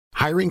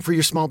Hiring for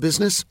your small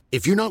business?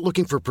 If you're not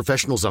looking for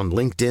professionals on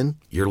LinkedIn,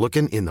 you're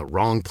looking in the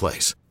wrong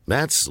place.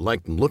 That's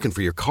like looking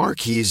for your car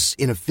keys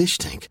in a fish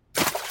tank.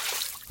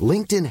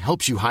 LinkedIn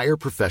helps you hire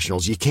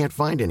professionals you can't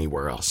find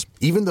anywhere else,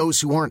 even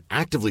those who aren't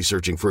actively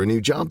searching for a new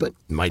job but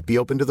might be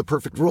open to the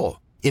perfect role.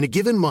 In a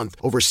given month,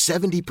 over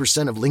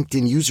 70% of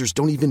LinkedIn users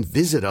don't even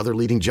visit other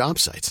leading job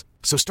sites.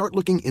 So start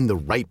looking in the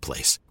right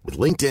place. With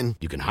LinkedIn,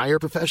 you can hire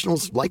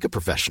professionals like a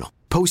professional.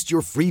 Post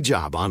your free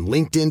job on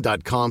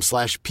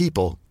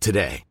linkedin.com/people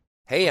today.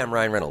 Hey, I'm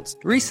Ryan Reynolds.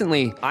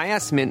 Recently, I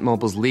asked Mint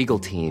Mobile's legal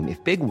team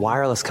if big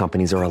wireless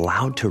companies are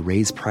allowed to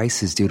raise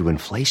prices due to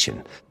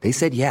inflation. They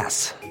said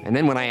yes. And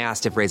then when I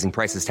asked if raising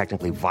prices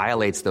technically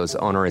violates those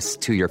onerous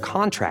two-year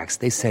contracts,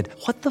 they said,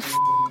 "What the f***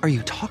 are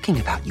you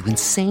talking about, you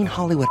insane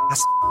Hollywood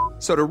ass?"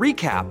 So to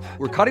recap,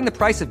 we're cutting the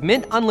price of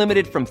Mint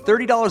Unlimited from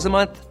 $30 a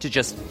month to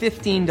just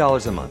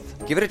 $15 a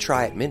month. Give it a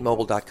try at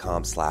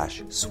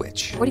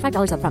mintmobile.com/switch.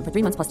 $45 up front for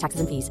 3 months plus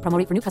taxes and fees. Promo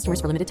rate for new customers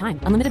for limited time.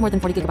 Unlimited more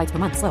than 40 gigabytes per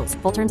month. Slows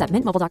full terms at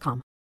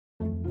mintmobile.com.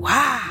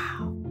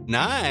 Wow.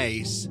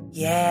 Nice.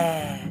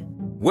 Yeah.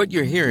 What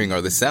you're hearing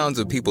are the sounds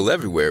of people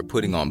everywhere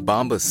putting on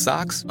Bombas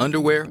socks,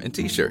 underwear, and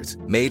T-shirts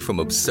made from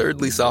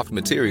absurdly soft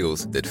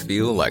materials that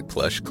feel like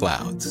plush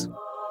clouds.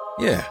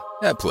 Yeah,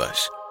 that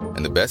plush.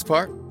 And the best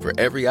part? For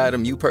every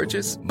item you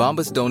purchase,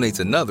 Bombas donates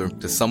another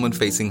to someone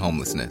facing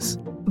homelessness.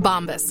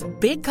 Bombas.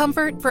 Big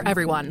comfort for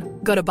everyone.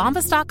 Go to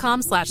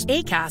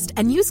bombas.com/ACAST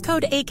and use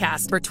code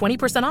ACAST for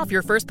 20% off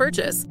your first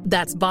purchase.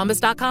 That's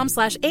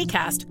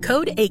bombas.com/ACAST.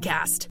 Code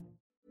ACAST.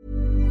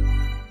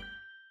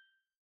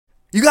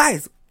 You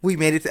guys, we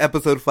made it to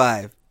episode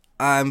 5.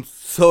 I'm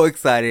so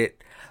excited.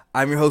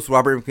 I'm your host,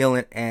 Robert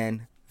McMillan,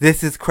 and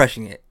this is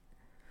Crushing It.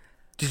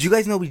 Did you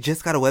guys know we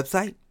just got a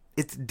website?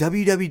 It's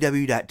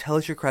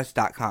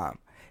www.tellusyourcrush.com.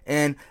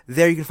 And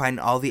there you can find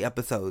all the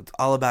episodes,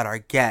 all about our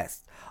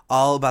guests,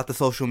 all about the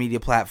social media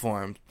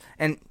platforms.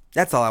 And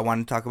that's all I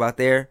wanted to talk about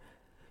there.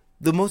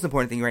 The most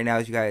important thing right now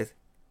is, you guys,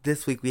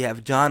 this week we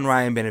have John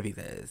Ryan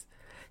Benavidez.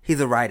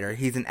 He's a writer,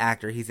 he's an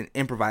actor, he's an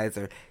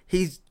improviser.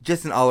 He's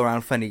just an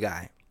all-around funny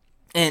guy.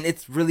 And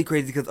it's really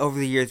crazy because over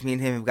the years, me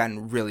and him have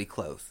gotten really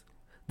close.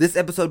 This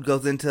episode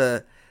goes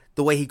into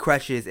the way he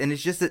crushes, and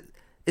it's just a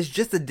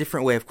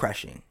different way of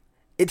crushing.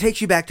 It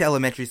takes you back to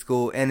elementary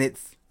school, and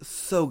it's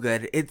so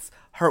good. It's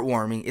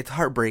heartwarming, it's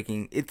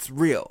heartbreaking, it's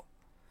real.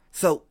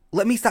 So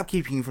let me stop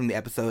keeping you from the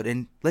episode,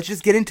 and let's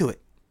just get into it.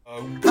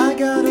 I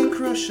got a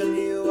crush on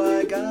you,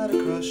 I got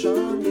a crush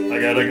on you. I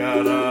got a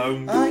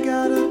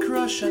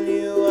crush on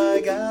you,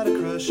 I got a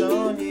crush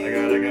on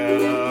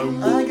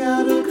you. I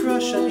got a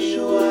crush on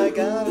you, I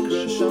got a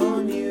crush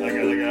on you.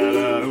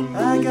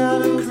 I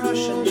got a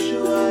crush on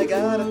you, I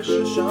got a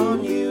crush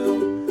on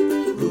you.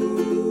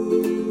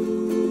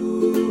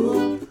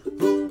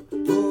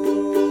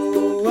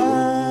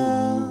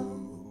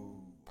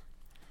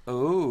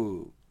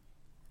 Ooh.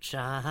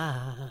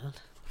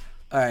 Child.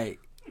 Alright,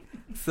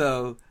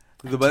 so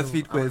the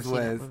BuzzFeed quiz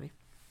was,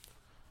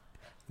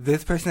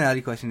 this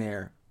personality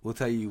questionnaire will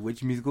tell you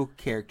which musical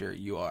character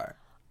you are.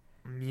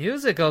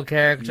 Musical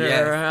character?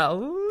 Yes.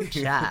 Ooh,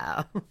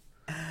 child.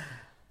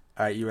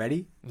 Alright, you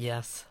ready?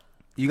 Yes.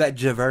 You got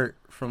Javert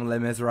from Les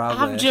Miserables.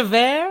 I'm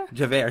Javert?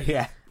 Javert,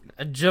 yeah.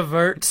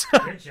 Javert.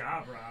 Good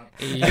job, Rob.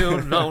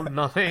 You know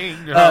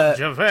nothing of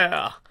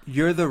Javert.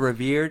 You're the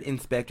revered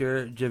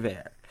Inspector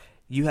Javert.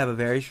 You have a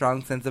very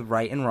strong sense of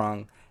right and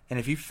wrong, and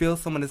if you feel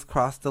someone has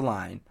crossed the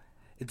line,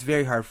 it's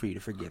very hard for you to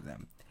forgive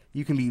them.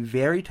 You can be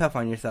very tough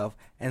on yourself,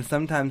 and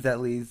sometimes that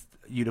leads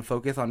you to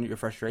focus on your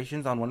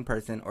frustrations on one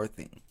person or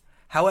thing.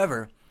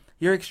 However,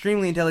 you're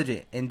extremely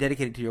intelligent and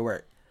dedicated to your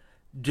work.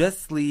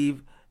 Just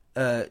leave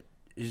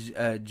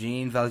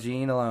Jean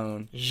Valjean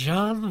alone.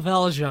 Jean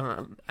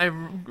Valjean.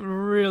 I'm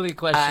really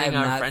questioning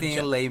our friendship. I've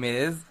not seen Les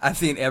Mis. I've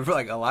seen a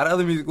lot of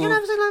other musicals. You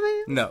never seen Les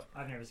Mis? No.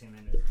 I've never seen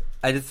Les Mis.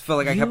 I just feel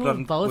like I kept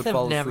on both would have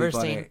fall never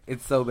asleep on seen it.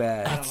 It's so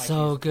bad. That's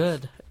so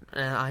good.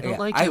 I don't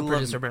like you,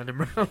 producer Brandon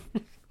Brown. All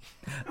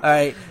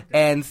right,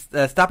 and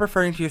stop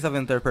referring to yourself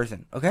in third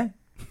person, okay?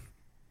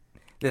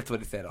 That's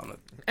what it said on it.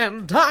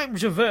 And I'm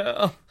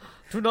Javert.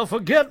 Do not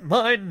forget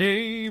my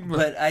name.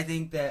 But I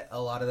think that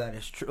a lot of that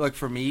is true. Like,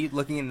 for me,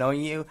 looking and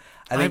knowing you,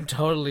 I'm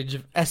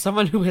totally... As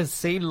someone who has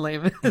seen Les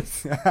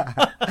Mis.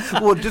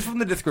 Well, just from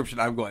the description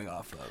I'm going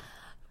off of.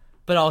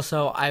 But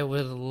also, I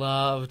would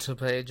love to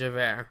play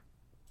Javert.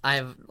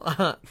 I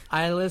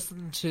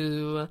listened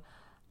to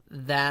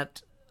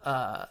that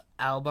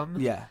album.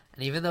 Yeah.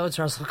 And even though it's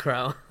Russell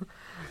Crowe,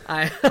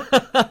 I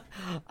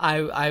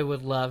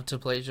would love to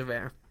play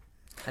Javert.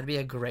 I'd be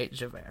a great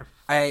Javert.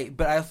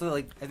 But I also,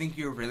 I think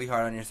you're really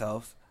hard on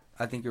yourself.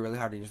 I think you're really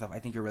really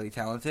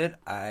talented.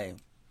 I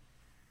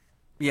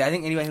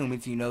think anybody who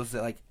meets you knows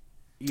that,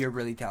 you're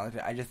really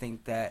talented. I just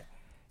think that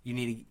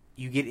you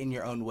get in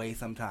your own way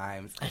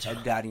sometimes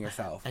of doubting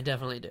yourself. I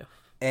definitely do.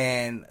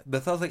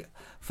 But so I was like,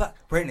 fuck,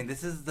 Brandon,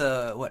 this is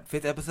the,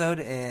 5th episode,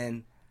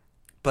 and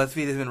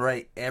BuzzFeed has been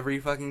right every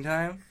fucking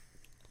time.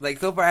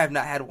 So far I have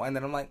not had one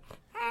that I'm like,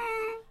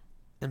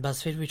 In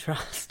BuzzFeed we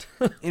trust.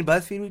 In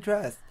BuzzFeed we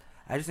trust.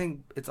 I just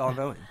think it's all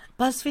knowing.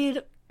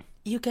 BuzzFeed,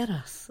 you get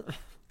us.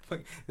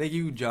 Thank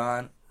you,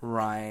 John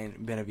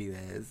Ryan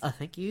Benavidez.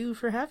 Thank you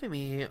for having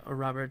me,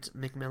 Robert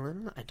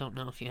McMillan. I don't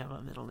know if you have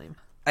a middle name.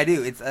 I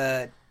do. It's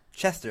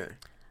Chester.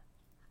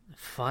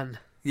 Fun.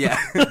 Yeah.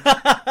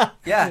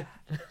 Yeah.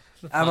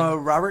 I'm a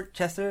Robert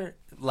Chester,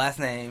 last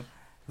name,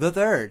 the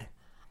third.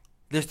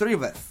 There's 3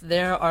 of us.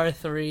 There are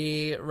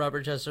 3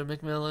 Robert Chester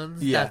McMillans.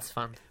 Yeah. That's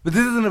fun. But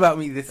this isn't about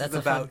me. This That's is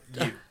about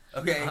fun... you.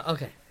 Okay?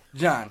 Okay.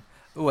 John,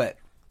 what?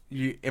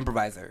 You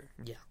improviser.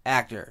 Yeah.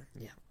 Actor.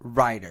 Yeah.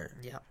 Writer.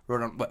 Yeah.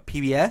 Wrote on, what,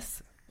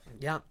 PBS?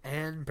 Yeah,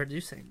 and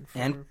producing for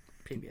And-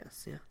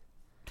 PBS,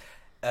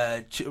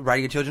 yeah.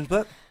 Writing a children's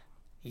book?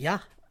 Yeah,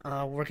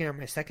 working on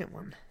my second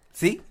one.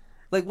 See?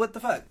 Like, what the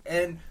fuck?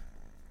 And,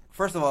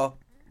 first of all,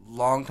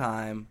 long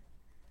time.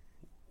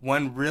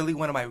 One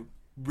of my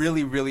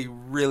really, really,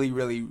 really,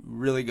 really,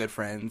 really good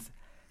friends.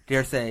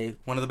 Dare say,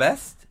 one of the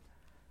best?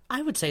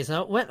 I would say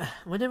so. When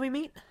did we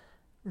meet?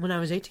 When I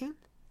was 18?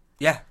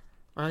 Yeah.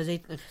 I was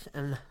 8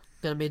 and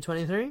gonna be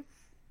 23.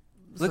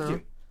 Look So-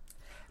 you.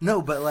 No,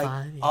 but like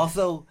 5 years.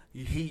 also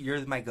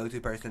you're my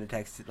go-to person to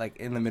text like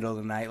in the middle of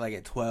the night, like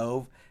at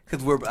 12,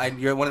 because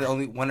you're one of the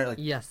only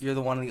Yes. you're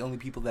the one of the only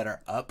people that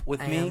are up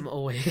with I me. am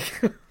awake.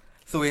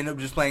 So we end up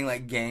just playing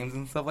like games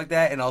and stuff like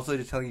that, and also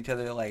just telling each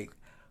other like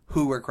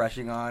who we're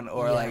crushing on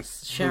or like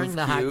Yes, sharing who's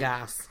the hot cute.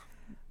 gas.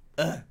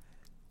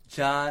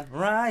 John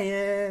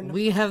Ryan.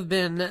 We have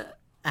been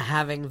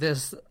having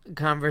this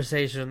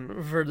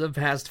conversation for the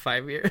past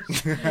 5 years.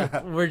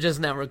 We're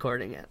just now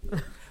recording it.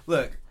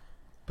 Look,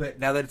 but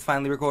now that it's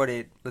finally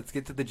recorded, let's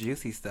get to the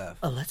juicy stuff.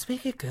 Oh, let's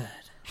make it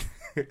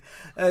good.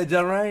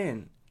 John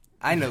Ryan,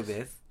 I know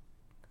this.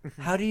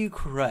 How do you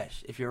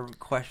crush if your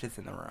crush is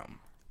in the room?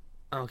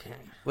 Okay.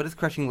 What does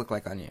crushing look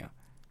like on you?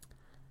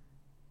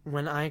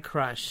 When I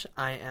crush,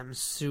 I am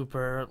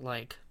super,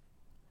 like...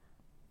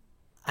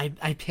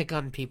 I pick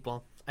on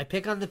people. I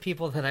pick on the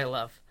people that I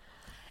love.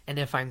 And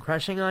if I'm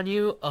crushing on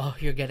you, oh,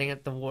 you're getting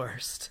it the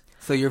worst.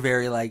 So you're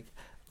very like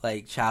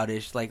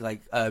childish, like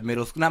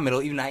middle school, not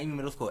even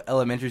middle school,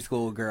 elementary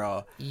school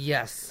girl.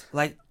 Yes.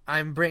 Like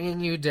I'm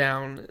bringing you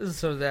down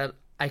so that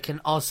I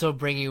can also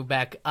bring you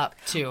back up,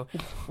 too.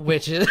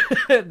 Which is...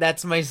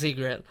 that's my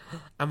secret.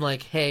 I'm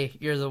like, hey,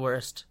 you're the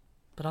worst.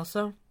 But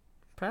also,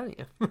 proud of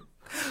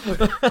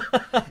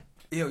you.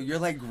 Ew, you're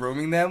like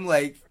grooming them.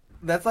 Like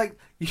that's like.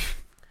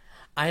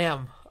 I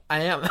am.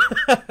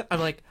 I'm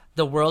like,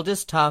 the world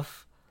is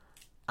tough.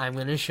 I'm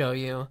gonna show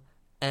you,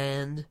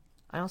 and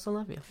I also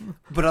love you.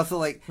 But also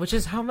like, Which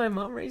is how my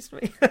mom raised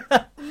me.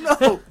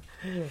 no,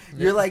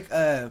 you're like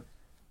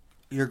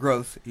you're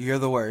gross. You're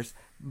the worst.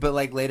 But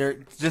like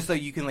later, just so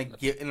you can like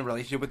get in a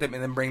relationship with them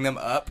and then bring them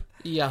up.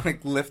 Yeah.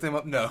 Like lift them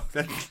up. No,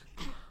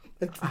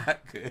 that's not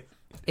good.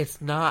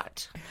 It's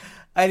not.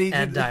 I need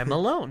And you. I'm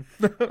alone.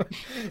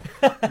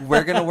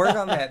 We're gonna work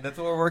on that. That's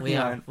what we're working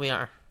on. We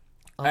are.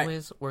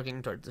 Always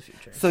working towards the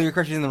future. So you're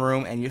crushing in the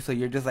room, and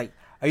you're just like,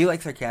 are you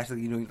like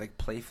sarcastically doing like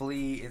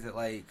playfully? Is it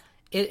like?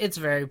 It's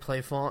very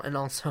playful, and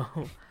also,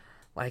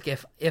 like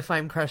if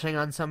I'm crushing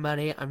on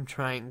somebody, I'm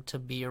trying to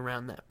be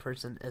around that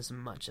person as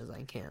much as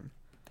I can.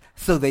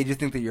 So they just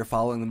think that you're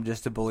following them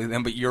just to bully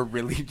them, but you're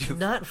really just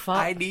Not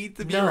I need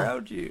to be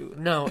around you.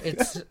 No,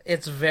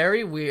 it's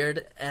very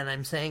weird, and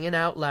I'm saying it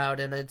out loud,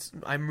 and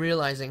I'm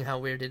realizing how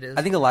weird it is.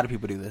 I think a lot of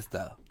people do this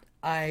though.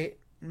 I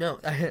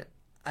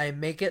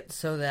make it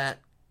so that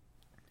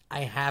I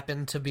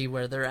happen to be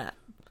where they're at.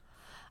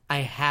 I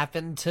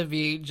happen to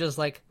be just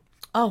like,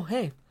 oh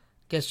hey,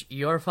 guess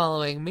you're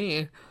following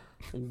me,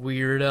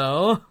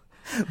 weirdo.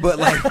 But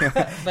like,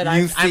 But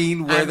you've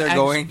seen where they're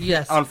going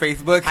yes, on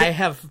Facebook. I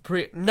have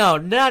no,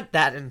 not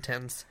that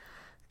intense.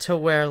 To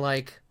where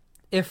like,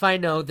 if I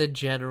know the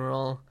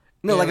general,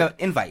 no, you like know, an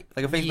invite,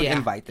 like a Facebook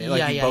invite. That,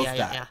 like you both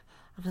got.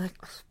 I'm like,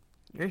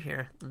 you're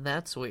here.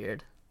 That's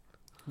weird.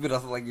 But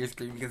also like you're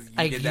screaming because you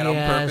I did that on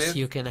purpose. guess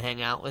you can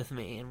hang out with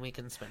me and we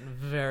can spend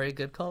very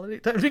good quality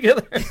time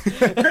together.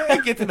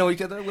 Get to know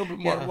each other a little bit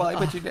more Yeah. while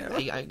I put you down.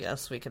 I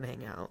guess we can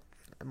hang out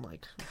and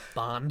like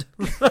bond.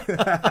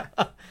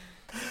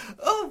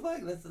 Oh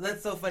fuck,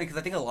 that's so funny because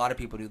I think a lot of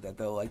people do that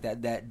though, like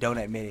that don't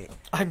admit it.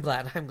 I'm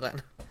glad.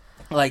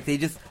 Like they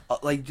just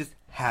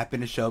happen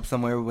to show up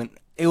somewhere when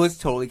it was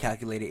totally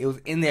calculated. It was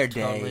in their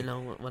day. Totally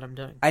know what I'm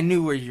doing. I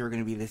knew where you were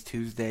going to be this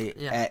Tuesday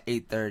Yeah. at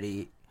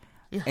 8:30.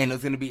 Yeah. And it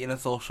was going to be in a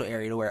social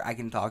area to where I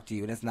can talk to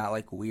you and it's not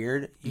like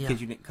weird because Yeah.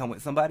 you didn't come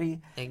with somebody.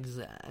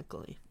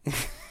 Exactly.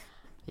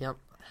 Yep.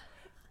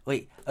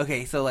 Wait,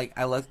 okay, so like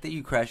I love that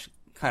you crush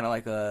kind of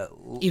like a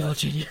Evil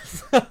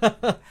genius.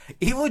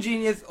 evil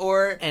genius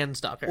or And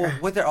stalker. or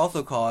what they're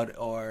also called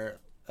or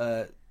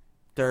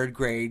third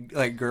grade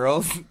like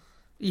girls.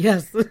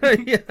 Yes.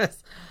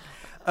 Yes.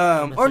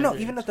 Or third no,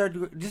 grade. even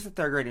just a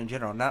third grade in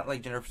general, not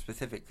like gender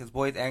specific, because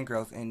boys and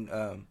girls in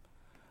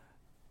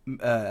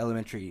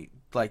elementary,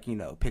 like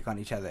pick on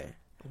each other,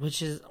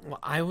 Which is, well,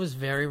 I was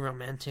very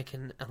romantic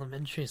in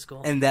elementary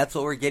school. and that's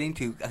what we're getting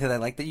to. Because I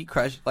like that you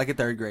crush like a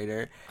third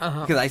grader,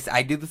 Uh-huh. because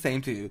I do the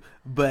same too.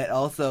 But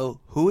also,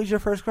 who is your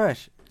first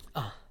crush?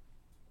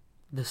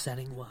 The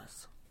setting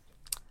was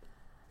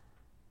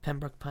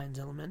Pembroke Pines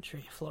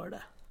Elementary,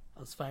 Florida. I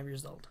was 5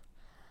 years old.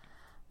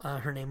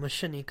 Her name was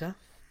Shanika,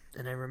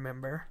 and I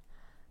remember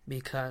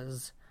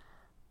because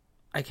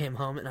I came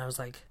home and I was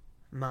like,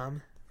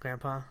 Mom,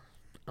 Grandpa,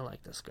 I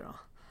like this girl.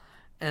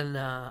 And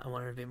I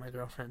wanted her to be my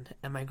girlfriend.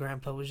 And my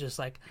grandpa was just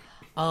like,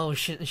 oh,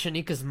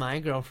 Shanika's my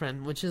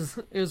girlfriend,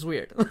 it was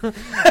weird.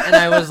 And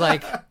I was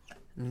like,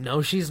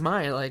 no, she's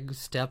mine. Like,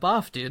 step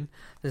off, dude.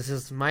 This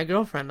is my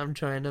girlfriend. I'm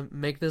trying to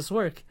make this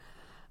work.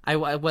 I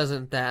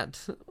wasn't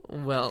that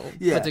well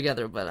put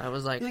together, but I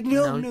was like,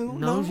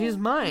 no, she's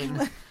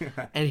mine.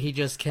 And he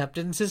just kept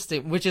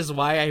insisting, which is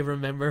why I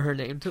remember her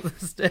name to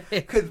this day.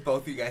 Because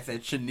both of you guys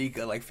said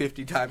Shanika like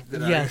 50 times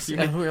today. Yes,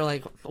 and we were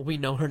like, we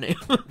know her name.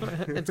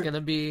 It's going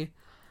to be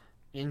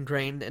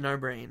ingrained in our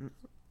brain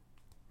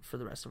for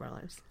the rest of our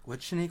lives.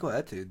 What's Shanika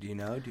up to? Do you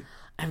know?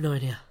 I have no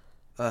idea.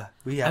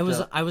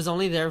 I was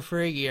only there for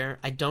a year.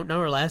 I don't know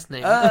her last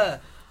name.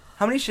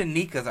 How many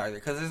Shanikas are there?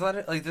 Because there's a lot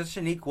of, like, there's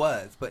Shanique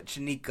was, but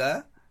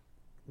Shanika?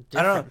 Different.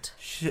 I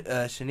don't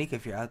know. Shanika,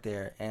 if you're out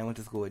there and went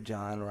to school with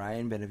John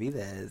Ryan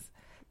Benavidez,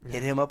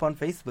 hit him up on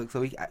Facebook. So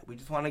we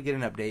just want to get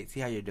an update, see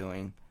how you're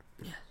doing.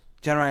 Yeah.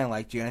 John Ryan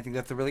liked you, and I think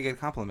that's a really good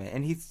compliment.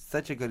 And he's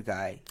such a good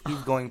guy.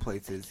 He's going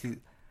places.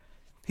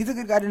 He's a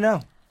good guy to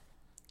know.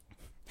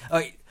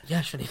 Oh,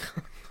 yeah,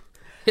 Shanika.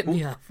 Hit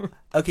me up.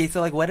 Okay,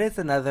 so, like, what is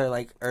another,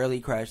 like,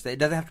 early crush? It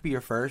doesn't have to be your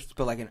first,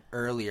 but, like, an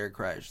earlier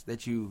crush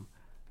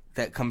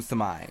that comes to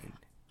mind.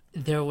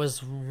 There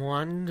was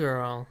one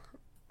girl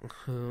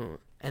who,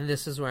 and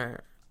this is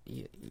where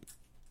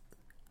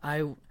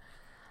I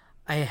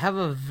have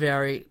a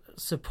very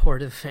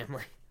supportive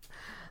family,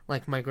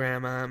 like my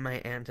grandma, my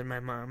aunt, and my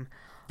mom.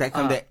 That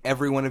come to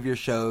every one of your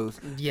shows,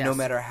 yes. No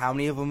matter how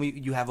many of them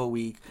you have a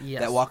week,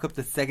 yes. That walk up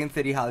the Second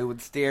City Hollywood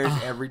stairs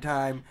every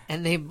time.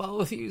 And they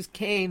both use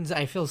canes.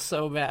 I feel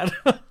so bad.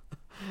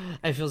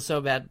 I feel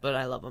so bad, but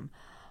I love them.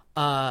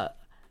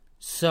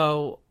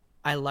 So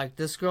I liked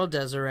this girl,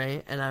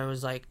 Desiree, and I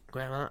was like,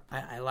 Grandma,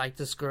 I like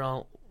this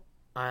girl.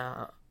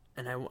 And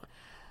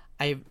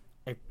I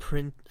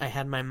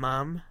had my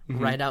mom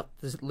write out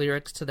the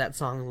lyrics to that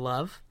song,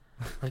 Love.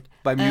 Like,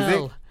 by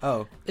music?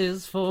 L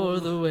is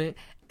for the way.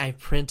 I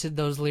printed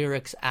those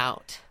lyrics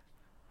out.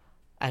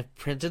 I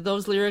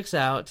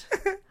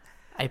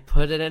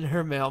put it in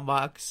her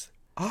mailbox.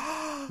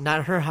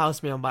 Not her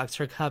house mailbox,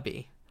 her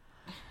cubby.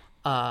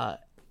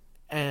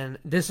 And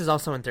this is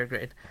also in 3rd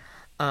grade.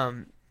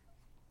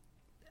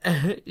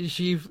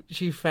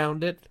 She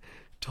found it,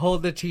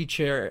 told the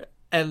teacher,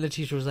 and the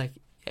teacher was like,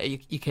 yeah,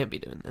 you can't be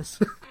doing this.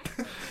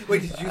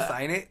 Wait, did you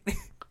sign it?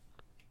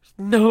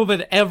 No,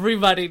 but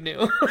everybody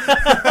knew.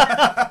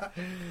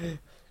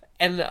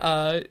 And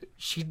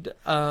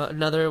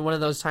another one of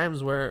those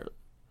times where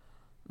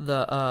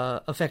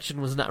the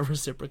affection was not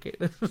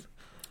reciprocated.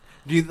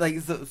 Do you like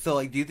so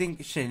like? Do you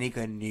think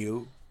Shanika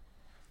knew?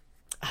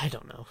 I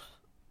don't know,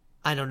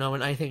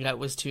 and I think I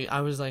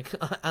was like,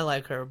 I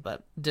like her,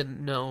 but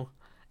didn't know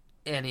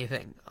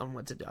anything on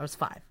what to do. I was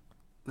 5.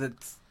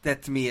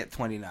 That's me at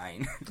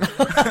 29.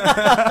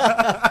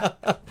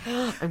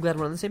 I'm glad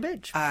we're on the same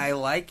page. I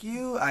like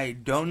you. I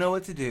don't know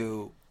what to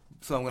do.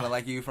 So I'm going to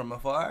like you from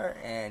afar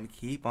and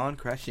keep on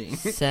crushing.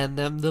 Send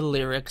them the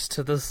lyrics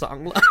to the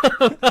song.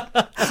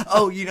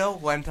 Oh, you know,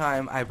 one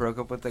time I broke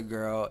up with a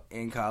girl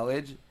in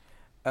college.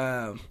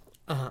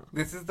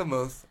 This is the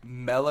most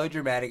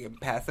melodramatic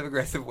and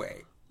passive-aggressive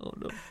way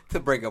to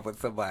break up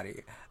with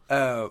somebody.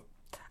 I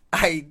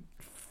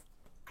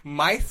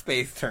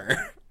MySpaced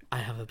her. I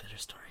have a better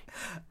story.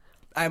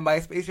 I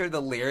MySpaced her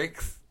the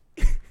lyrics.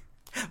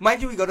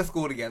 Mind you, we go to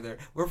school together.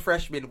 We're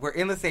freshmen. We're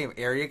in the same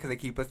area because they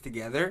keep us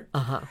together.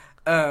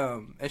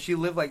 And she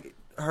lived, like,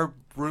 her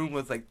room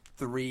was, like,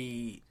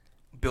 3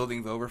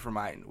 buildings over from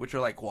mine, which are,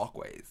 like,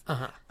 walkways.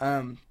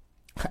 I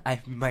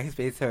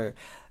MySpaced her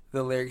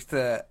the lyrics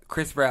to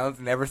Chris Brown's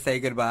Never Say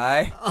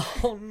Goodbye.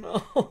 Oh,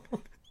 no.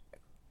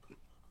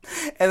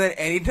 And then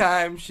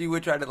anytime she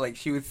would try to, like,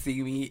 she would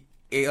see me,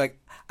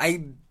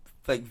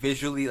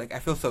 visually, like, I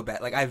feel so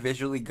bad. Like, I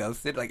visually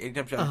ghosted. Like,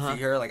 anytime she would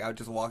see her, like, I would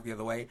just walk the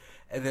other way.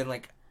 And then,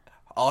 like,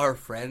 all her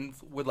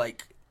friends would,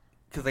 like,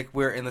 because, like,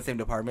 we're in the same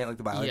department, like,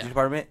 the biology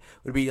department,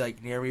 would be,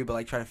 like, near me, but,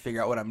 like, trying to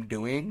figure out what I'm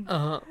doing.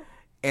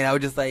 And I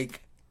would just,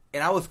 like,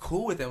 and I was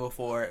cool with them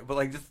before, but,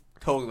 like, just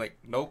totally, like,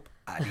 nope,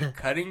 I need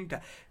cutting.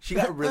 She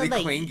got really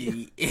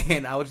clingy,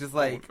 and I was just,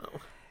 like,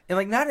 and,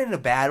 like, not in a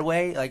bad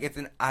way. Like,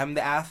 I'm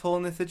the asshole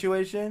in this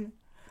situation.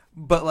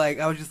 But, like,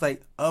 I was just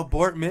like,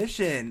 abort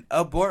mission.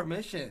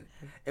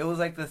 It was,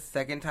 like, the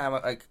second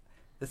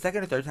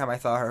or third time I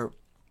saw her,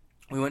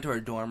 we went to her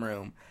dorm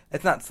room.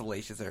 It's not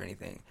salacious or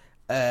anything.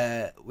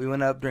 We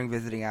went up during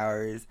visiting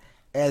hours,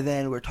 and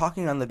then we're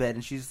talking on the bed,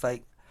 and she's just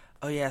like,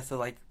 oh, yeah, so,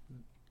 like,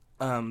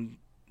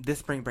 this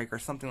spring break or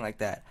something like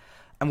that,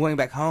 I'm going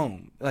back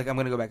home. Like, I'm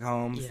going to go back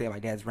home, stay at my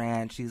dad's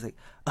ranch. She's like,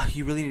 oh,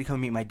 you really need to come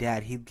meet my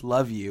dad. He'd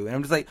love you. And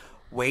I'm just like,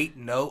 wait,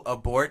 no,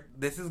 abort.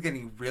 This is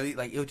getting really,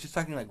 like, it was just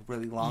talking, like,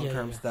 really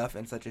long-term stuff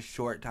in such a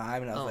short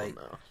time. And I was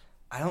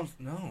I don't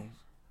know.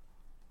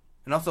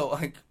 And also,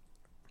 like,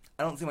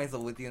 I don't see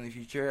myself with you in the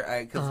future.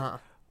 Because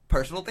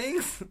personal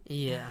things.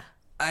 Yeah.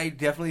 I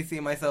definitely see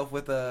myself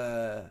with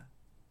a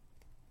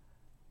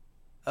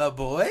a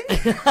boy?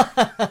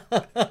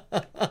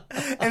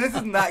 And this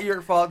is not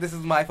your fault. This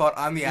is my fault.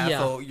 I'm the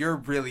asshole. You're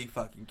really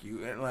fucking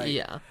cute. And like,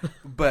 yeah.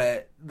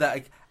 But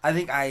I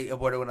think I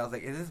aborted when I was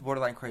like, is this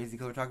borderline crazy?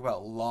 Because we're talking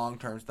about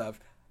long-term stuff.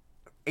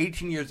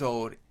 18 years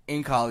old,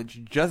 in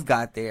college, just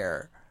got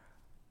there,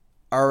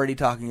 already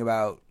talking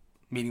about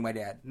meeting my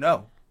dad.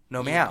 No,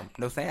 ma'am.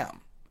 No,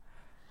 Sam.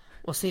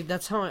 Well, see,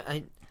 that's how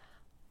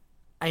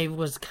I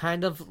was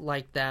kind of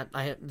like that.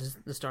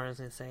 The story I was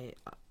going to say,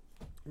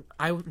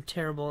 I'm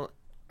terrible.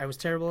 I was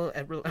terrible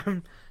at,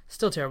 I'm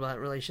still terrible at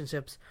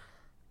relationships,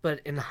 but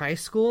in high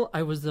school,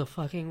 I was the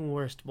fucking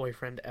worst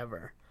boyfriend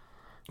ever.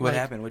 What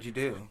happened? What'd you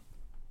do?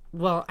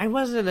 Well, I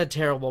wasn't a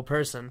terrible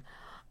person.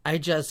 I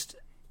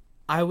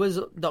was,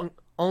 the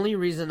only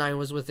reason I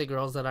was with the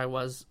girls that I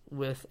was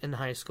with in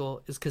high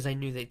school is because I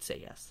knew they'd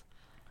say yes.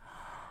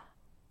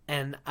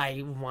 And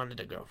I wanted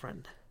a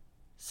girlfriend.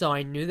 So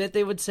I knew that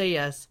they would say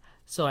yes,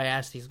 so I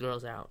asked these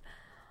girls out.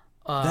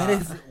 That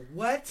is,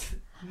 what?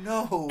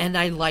 No. And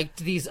I liked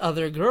these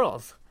other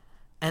girls.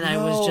 And I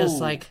was just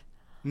like,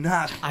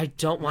 I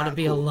don't want to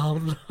be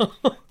alone.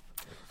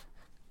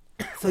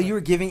 So you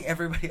were giving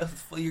everybody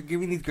else, you're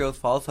giving these girls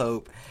false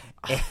hope.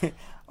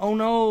 Oh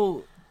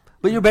no.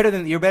 But you're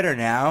better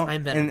now.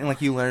 I'm better. And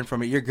like you learned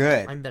from it, you're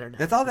good. I'm better now.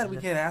 That's all that we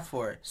can ask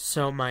for.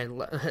 So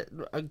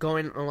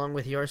going along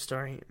with your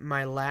story,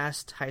 my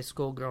last high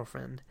school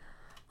girlfriend,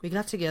 we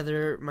got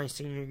together my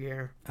senior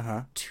year,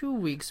 2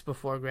 weeks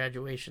before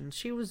graduation.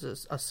 She was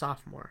a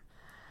sophomore.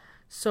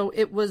 So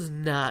it was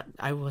not,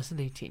 I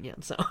wasn't 18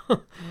 yet, so.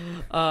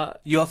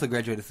 You also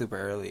graduated super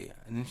early,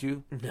 didn't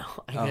you? No,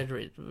 I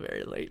graduated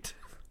very late.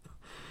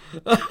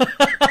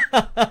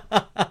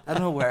 I don't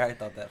know where I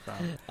thought that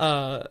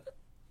from.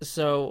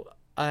 So,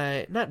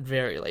 not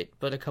very late,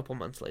 but a couple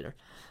months later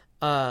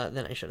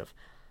than I should have.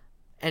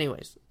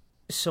 Anyways,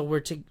 so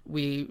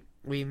we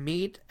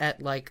meet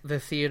at, like, the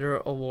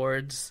theater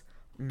awards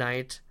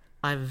night.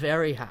 I'm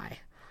very high.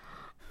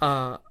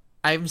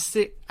 I'm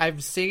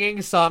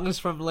singing songs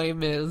from Les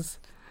Mis,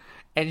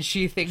 and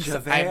she thinks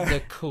I'm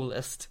the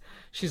coolest.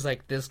 She's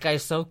like, this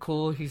guy's so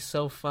cool, he's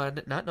so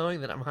fun, not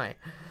knowing that I'm high.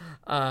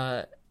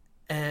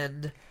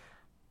 And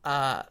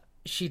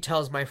she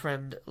tells my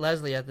friend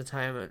Leslie at the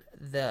time,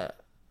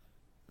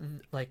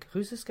 like,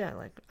 who's this guy?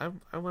 Like,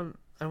 I want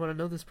to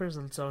know this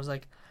person. So I was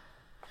like,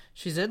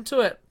 she's into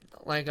it.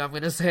 Like, I'm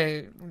gonna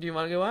say, do you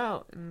want to go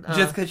out? And,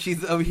 just because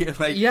she's over here,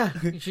 like, yeah,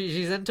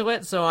 she's into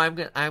it. So I'm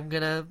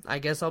gonna. I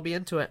guess I'll be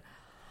into it.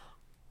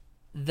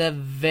 The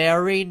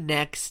very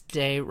next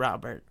day,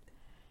 Robert,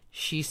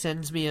 she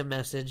sends me a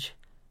message.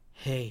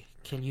 Hey,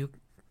 can you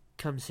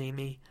come see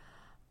me?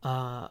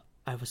 I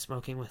was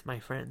smoking with my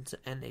friends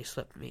and they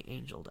slipped me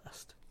angel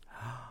dust.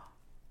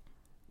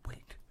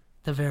 Wait.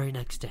 The very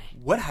next day.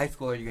 What high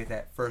school are you guys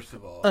at, first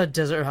of all?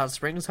 Desert Hot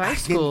Springs High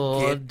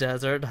School.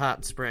 Desert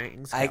Hot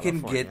Springs, California.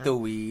 I can get the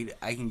weed.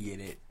 I can get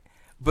it.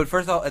 But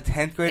first of all, a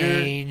 10th grader,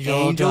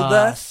 angel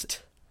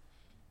dust.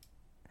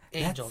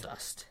 Angel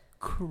dust.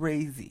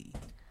 Crazy.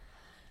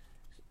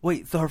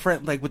 Wait, so her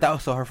friend,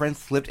 her friend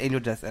slipped angel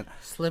dust.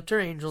 Slipped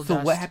her angel dust.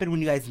 So what happened when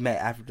you guys met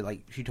after,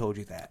 like, she told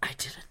you that?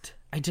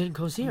 I didn't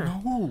go see her.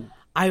 No.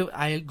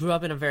 I grew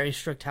up in a very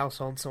strict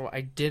household, so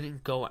I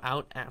didn't go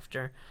out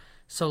after.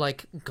 So,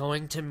 like,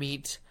 going to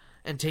meet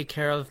and take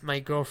care of my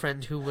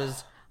girlfriend who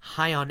was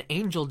high on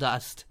angel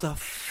dust. The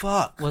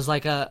fuck? Was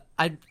like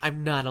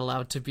I'm not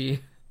allowed to be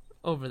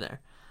over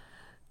there.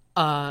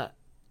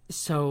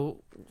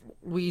 So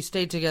we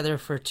stayed together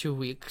for 2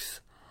 weeks.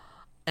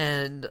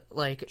 And,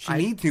 like... She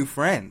needs new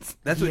friends.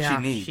 That's what she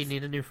needs. She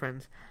needed new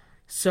friends.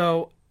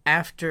 So,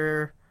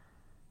 after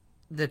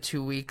the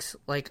 2 weeks,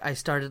 like, I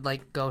started,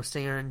 like,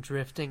 ghosting her and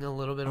drifting a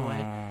little bit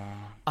away.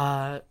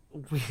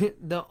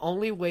 The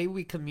only way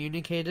we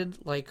communicated,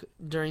 like,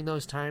 during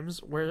those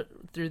times were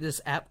through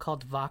this app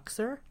called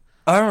Voxer.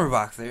 I remember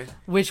Voxer.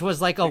 Which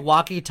was like a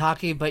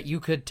walkie-talkie, but you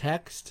could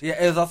text.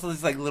 Yeah, it was also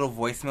these, like, little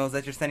voicemails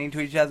that you're sending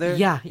to each other.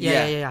 Yeah.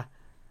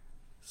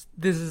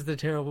 This is the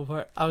terrible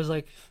part. I was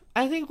like,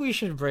 I think we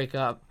should break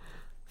up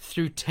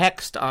through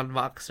text on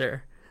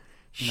Voxer.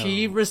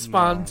 She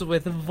responds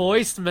with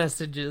voice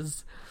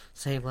messages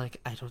saying, like,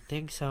 I don't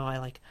think so.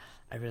 I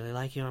really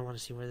like you. I want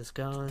to see where this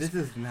goes. This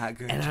is not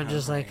good. And I'm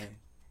just like,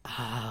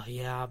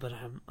 yeah, but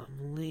I'm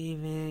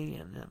leaving,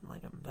 and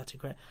I'm about to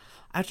graduate.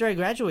 After I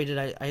graduated,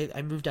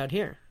 I moved out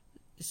here,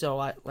 so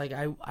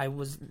I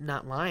was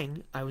not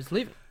lying. I was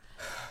leaving.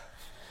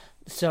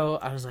 So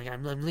I was like,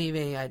 I'm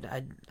leaving.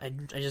 I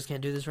just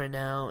can't do this right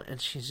now.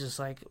 And she's just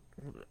like,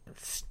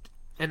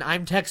 and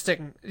I'm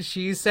texting.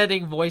 She's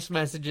sending voice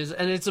messages,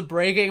 and it's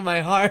breaking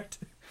my heart.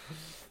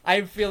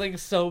 I'm feeling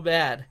so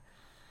bad.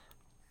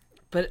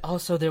 But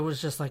also, there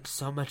was just, like,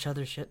 so much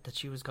other shit that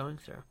she was going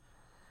through.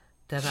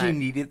 That she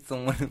needed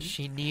someone.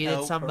 She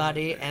needed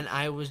somebody, and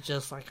I was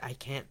just like, I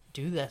can't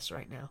do this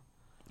right now.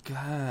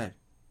 God.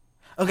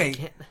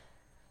 Okay.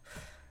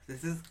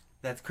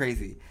 That's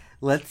crazy.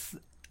 Let's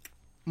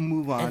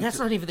move on. And that's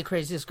not even the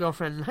craziest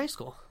girlfriend in high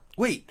school.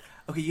 Wait.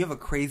 Okay, you have a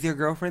crazier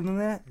girlfriend than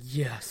that?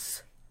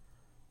 Yes.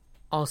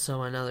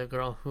 Also another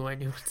girl who I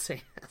knew would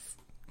say yes.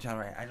 John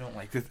Ray, I don't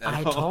like this at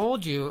I all.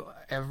 told you,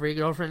 every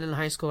girlfriend in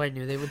high school, I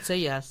knew they would say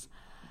yes.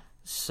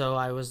 So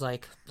I was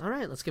like, all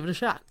right, let's give it a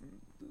shot.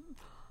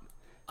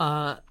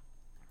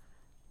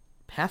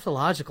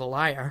 Pathological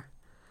liar.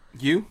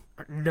 You?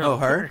 No. Oh,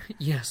 her?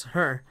 Yes,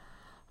 her.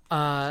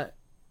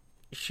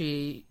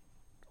 She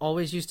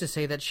always used to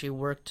say that she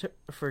worked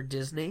for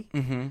Disney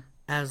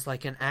as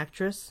like an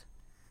actress.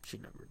 She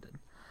never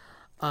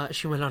did.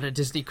 She went on a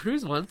Disney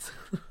cruise once.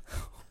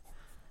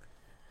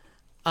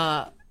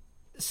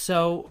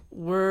 So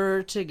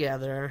we're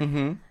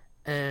together,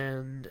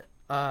 and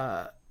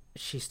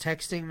she's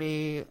texting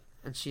me,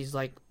 and she's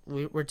like,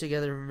 we're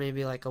together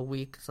maybe like a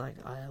week. It's like,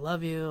 I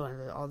love you,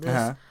 and all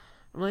this.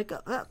 I'm like,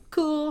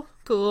 cool.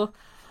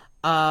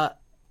 And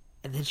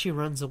then she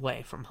runs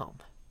away from home.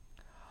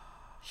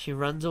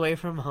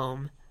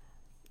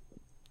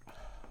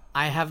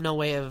 I have no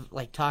way of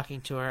like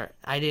talking to her.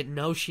 I didn't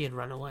know she had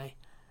run away.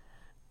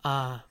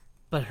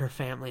 But her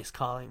family's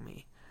calling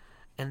me,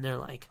 and they're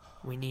like,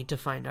 we need to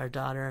find our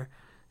daughter.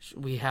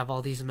 We have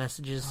all these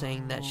messages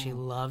saying that she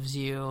loves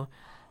you,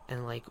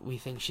 and like we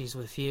think she's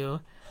with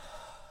you.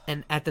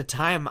 And at the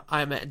time,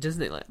 I'm at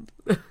Disneyland.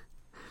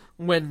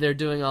 When they're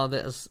doing all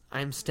this,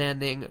 I'm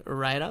standing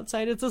right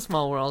outside It's a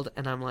Small World,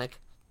 and I'm like,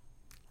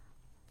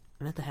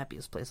 I'm at the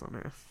happiest place on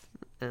earth,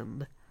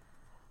 and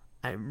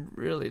I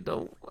really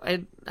don't.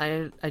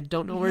 I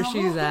don't know where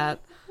she's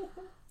at.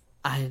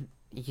 I'm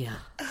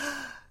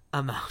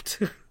out.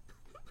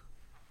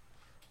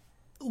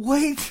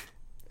 Wait,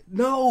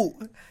 no.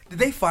 Did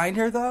they find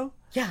her though?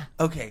 Yeah.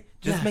 Okay,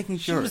 just making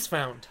sure. She was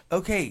found.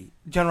 Okay,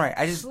 John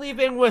Wright,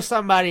 Sleeping with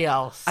somebody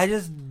else. I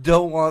just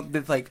don't want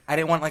this, like, I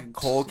didn't want, like, a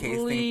cold case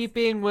thing.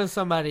 Sleeping with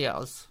somebody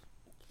else.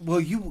 Well,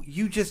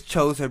 you just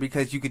chose her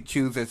because you could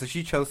choose her, so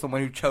she chose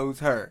someone who chose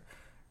her.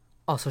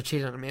 Also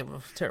cheated on me. I'm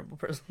a terrible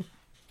person.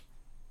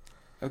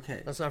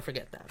 Okay. Let's not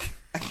forget that.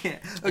 I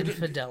can't.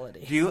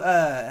 Infidelity. Do you,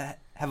 have,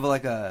 have you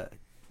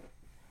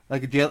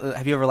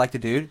ever liked a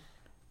dude?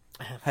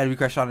 I have. Have you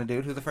crushed on a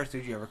dude? Who's the first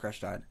dude you ever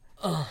crushed on?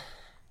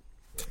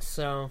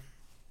 So,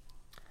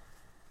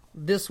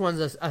 this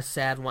one's a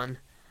sad one,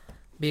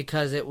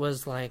 because it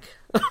was like,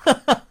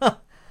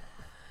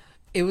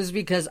 it was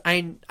because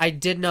I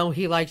did know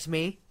he liked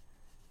me,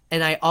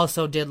 and I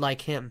also did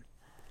like him.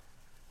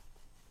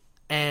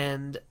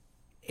 And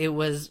it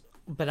was,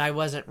 but I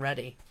wasn't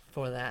ready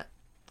for that.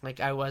 Like,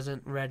 I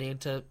wasn't ready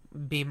to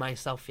be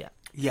myself yet.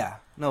 Yeah.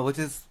 No, which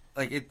is,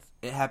 like, it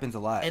happens a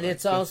lot. And like,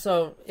 it's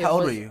also... How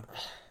old were you?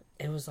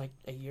 It was like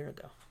a year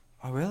ago.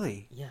 Oh,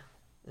 really? Yeah.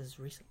 It was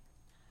recent.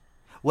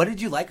 What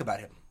did you like about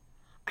him?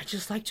 I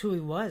just liked who he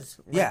was.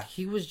 Like, yeah.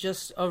 He was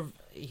just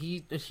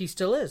he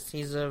still is.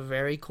 He's a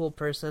very cool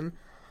person.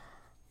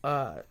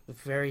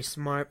 Very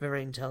smart,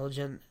 very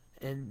intelligent,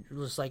 and it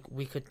was like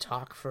we could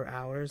talk for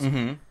hours.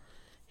 Mm-hmm.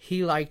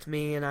 He liked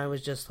me, and I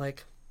was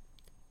like,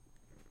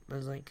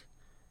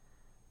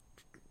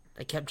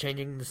 I kept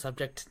changing the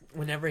subject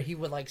whenever he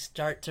would like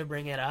start to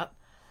bring it up.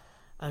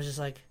 I was just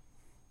like,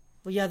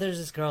 well, yeah, there's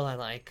this girl I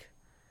like,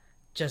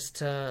 just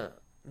to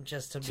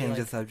change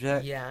the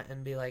subject. Yeah,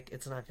 and be like,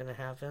 it's not gonna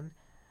happen.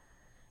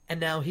 And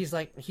now he's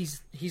like,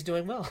 he's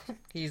doing well.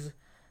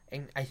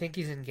 I think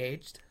he's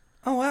engaged.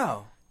 Oh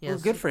wow. Yes. Well,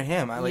 good for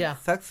him. Yeah.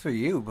 Sucks for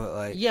you, but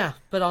like. Yeah,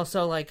 but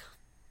also like.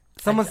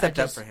 Someone stepped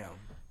up for him.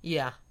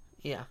 Yeah,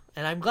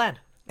 and I'm glad.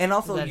 And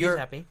also, he's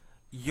happy.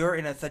 You're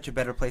in such a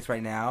better place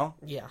right now.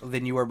 Yeah.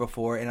 Than you were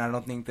before, and I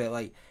don't think that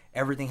like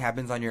everything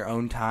happens on your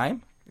own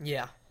time.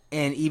 Yeah.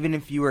 And even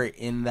if you were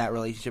in that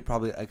relationship,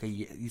 probably like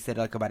you said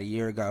like about a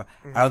year ago,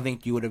 I don't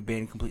think you would have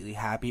been completely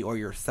happy or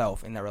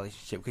yourself in that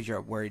relationship because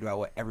you're worried about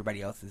what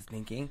everybody else is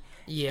thinking.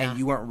 Yeah. And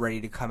you weren't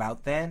ready to come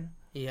out then.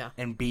 Yeah.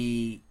 And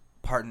be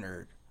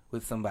partnered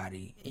with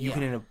somebody. You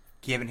couldn't have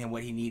given him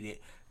what he needed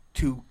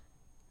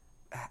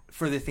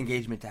for this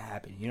engagement to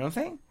happen. You know what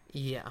I'm saying?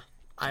 Yeah.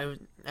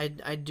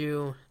 I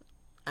do.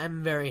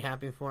 I'm very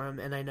happy for him,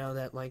 and I know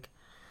that like.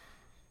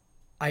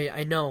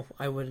 I know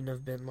I wouldn't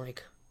have been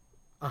like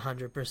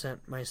 100%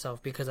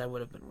 myself because I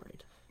would have been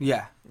worried.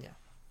 Yeah. Yeah.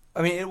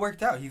 I mean, it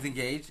worked out. He's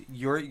engaged.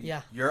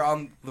 You're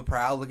on the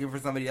prowl looking for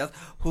somebody else.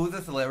 Who's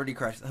a celebrity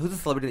crush? Who's a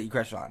celebrity that you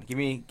crush on? Give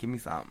me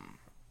some.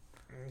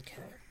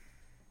 Okay.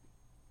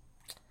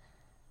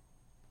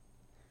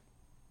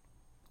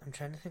 I'm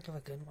trying to think of a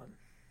good one.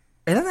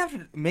 It doesn't have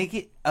to make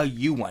it a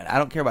you one. I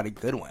don't care about a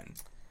good one.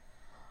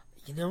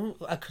 You know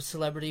a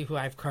celebrity who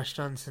I've crushed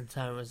on since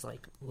I was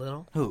like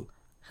little? Who?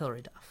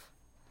 Hilary Duff.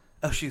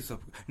 Oh, she's so...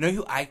 Know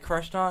who I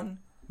crushed on?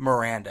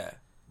 Miranda.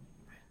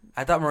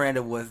 I thought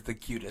Miranda was the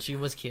cutest. She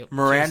was cute.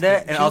 Miranda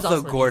cute. and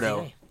also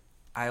Gordo.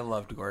 I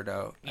loved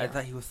Gordo. Yeah. I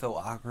thought he was so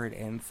awkward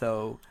and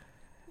so...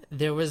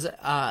 There was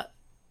not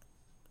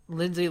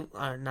Lindsay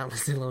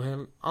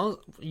Lohan,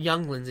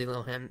 young Lindsay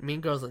Lohan.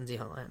 Mean Girls Lindsay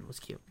Lohan was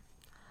cute.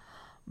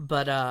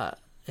 But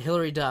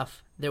Hilary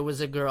Duff, there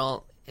was a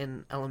girl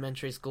in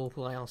elementary school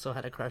who I also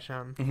had a crush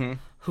on,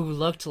 who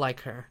looked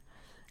like her.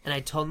 And I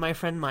told my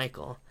friend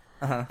Michael,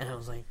 and I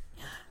was like,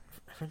 yeah,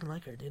 I freaking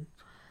like her, dude.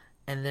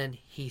 And then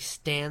he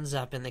stands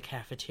up in the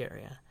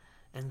cafeteria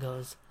and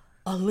goes,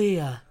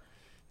 Aaliyah,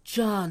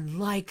 John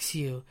likes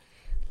you.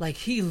 Like,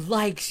 he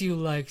likes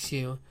you.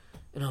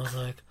 And I was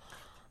like,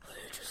 I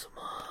hate you so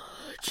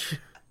much.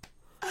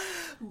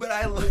 But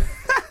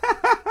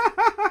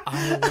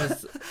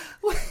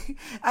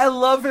I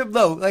love him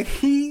though. Like,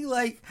 he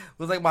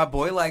was like, my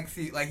boy likes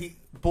you. Like,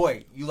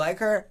 boy, you like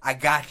her? I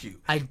got you.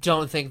 I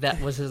don't think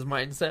that was his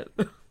mindset.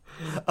 Oh,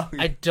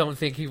 yeah. I don't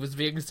think he was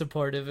being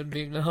supportive and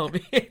being a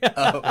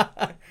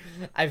homie.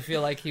 I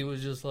feel like he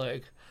was just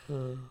like,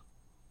 I'm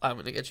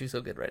gonna get you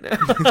so good right now.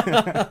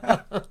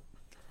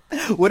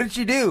 What did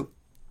she do?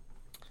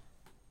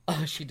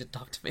 She did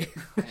talk to me.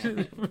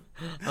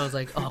 I was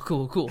like, oh,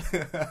 cool.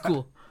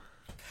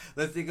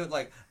 Let's think of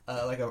like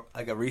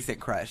a recent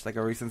crush, like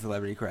a recent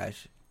celebrity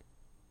crush.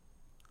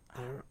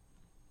 A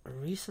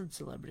recent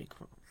celebrity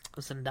crush.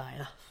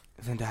 Zendaya.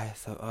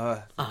 So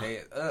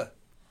Zendaya.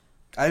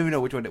 I don't even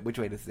know which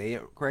way to say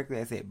it correctly.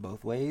 I say it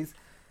both ways.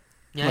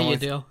 Yeah, you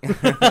do. Pew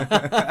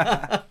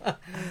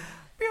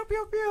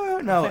pew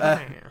pew.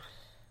 No,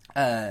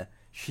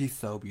 she's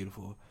so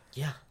beautiful.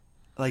 Yeah.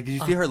 Like, did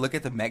you see her look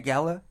at the Met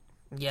Gala?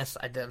 Yes,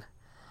 I did.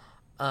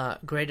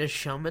 Greatest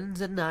Showman,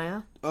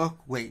 Zendaya. Oh,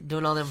 wait.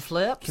 Doing all them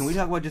flips. Can we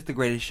talk about just The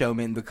Greatest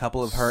Showman, the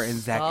couple of her and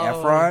Zac So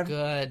Efron?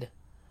 good.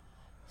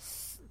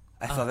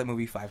 I saw that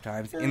movie 5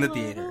 times in the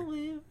theater.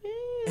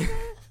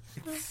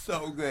 It's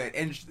so good.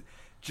 And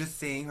just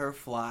seeing her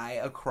fly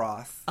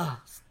across.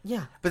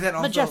 Yeah. But then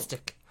also,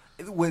 majestic.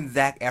 When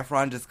Zac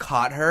Efron just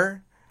caught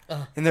her,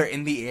 and they're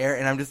in the air,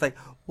 and I'm just like,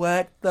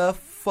 what the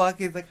fuck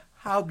is, like,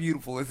 how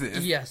beautiful is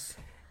this? Yes.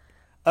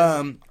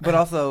 But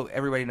also,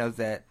 everybody knows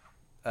that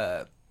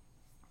that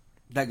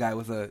guy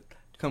was a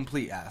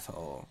complete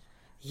asshole.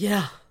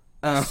 Yeah.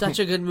 Such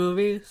a good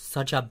movie,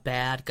 such a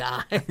bad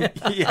guy.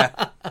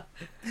 Yeah.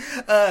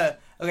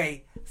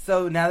 Okay,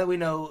 so now that we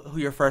know who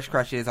your first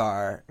crushes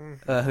are,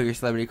 who your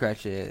celebrity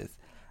crush is,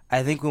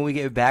 I think when we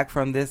get back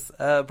from this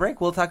break,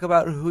 we'll talk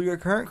about who your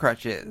current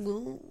crush is.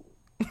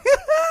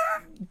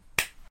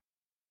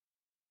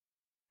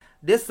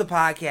 This is the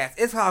podcast.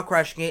 It's called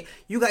Crushing It.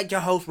 You got your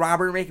host,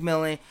 Robert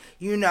McMillan.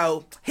 You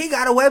know, he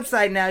got a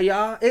website now,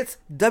 y'all. It's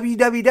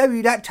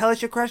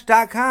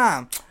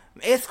www.tellusyourcrush.com.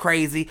 It's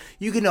crazy.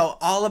 You can know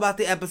all about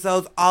the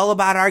episodes, all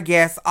about our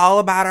guests, all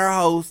about our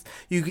hosts.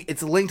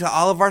 It's linked to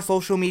all of our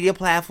social media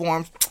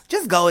platforms.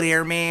 Just go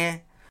there,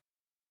 man.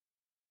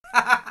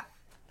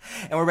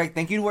 And we're back.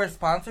 Thank you to our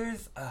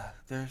sponsors.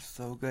 They're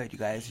so good. You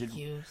guys should. Thank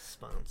you,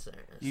 sponsors.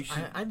 You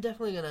should. I'm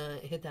definitely going to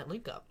hit that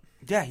link up.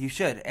 Yeah, you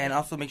should. And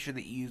also make sure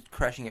that you use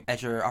Crushing It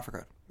as your offer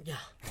code. Yeah,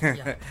 I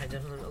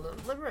definitely will.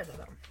 Let me write that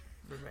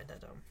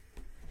down.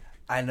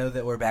 I know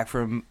that we're back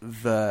from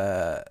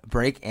the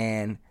break,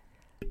 and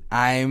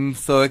I'm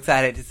so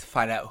excited to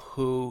find out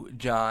who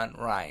John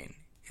Ryan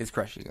is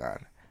crushing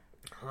on.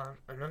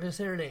 I'm not going to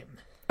say her name.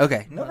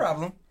 Okay, no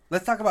problem.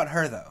 Let's talk about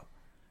her, though.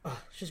 Oh,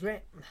 she's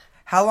great.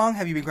 How long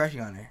have you been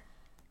crushing on her?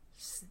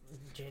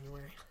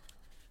 January.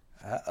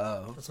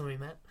 Uh-oh. That's when we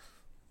met.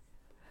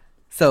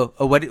 So,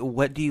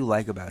 what do you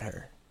like about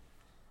her?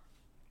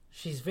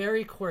 She's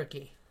very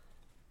quirky.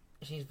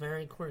 She's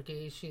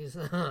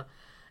and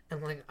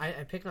like I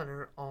pick on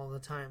her all the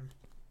time,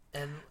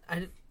 and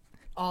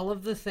all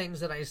of the things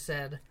that I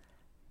said,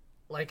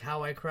 like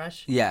how I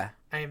crush. Yeah,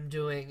 I am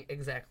doing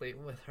exactly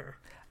with her.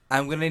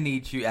 I'm gonna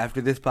need you after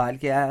this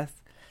podcast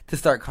to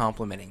start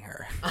complimenting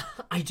her.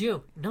 I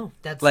do. No,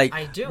 that's like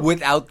I do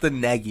without the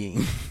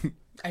negging.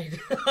 I do.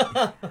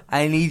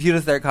 I need you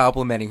to start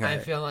complimenting her. I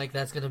feel like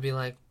that's gonna be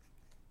like,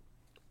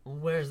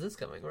 where's this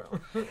coming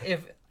from?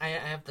 If I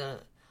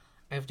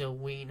have to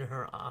wean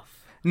her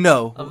off.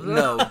 No,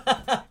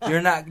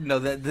 you're not. No,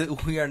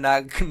 that we are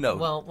not. No.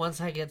 Well,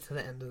 once I get to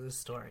the end of the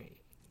story,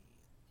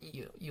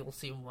 you'll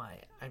see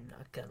why I'm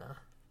not gonna.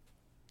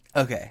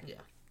 Okay.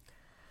 Yeah.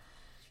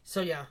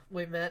 So yeah,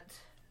 we met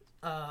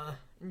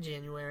in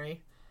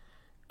January,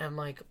 and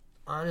like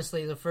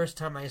honestly, the first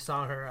time I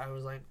saw her, I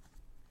was like,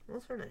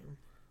 "What's her name?"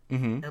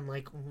 Mm-hmm. And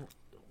like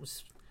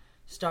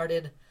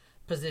started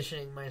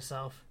positioning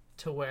myself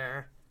to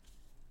where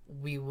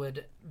we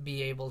would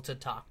be able to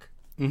talk,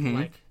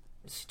 like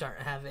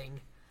start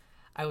having.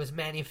 I was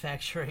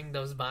manufacturing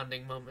those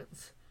bonding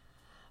moments,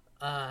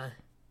 and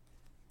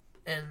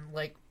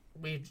like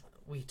we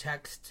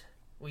text.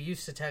 We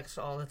used to text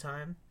all the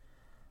time,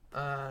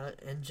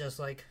 and just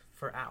like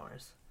for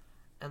hours,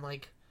 and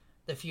like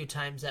the few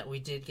times that we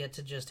did get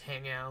to just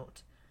hang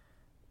out,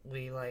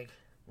 we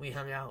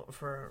hung out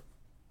for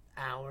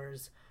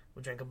hours.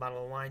 We drank a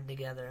bottle of wine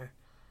together.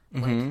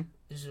 Like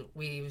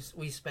we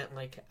spent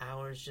like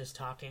hours just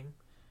talking.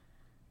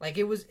 Like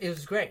it was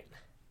great.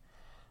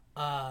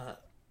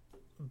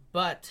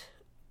 But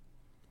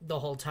the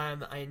whole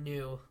time I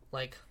knew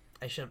like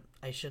I shouldn't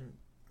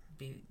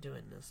be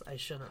doing this. I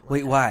shouldn't.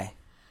 Wait, why?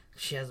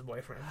 She has a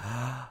boyfriend.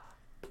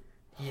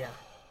 Yeah.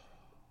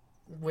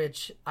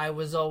 Which I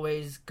was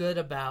always good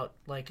about,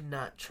 like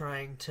not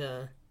trying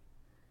to.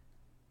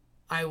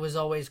 I was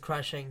always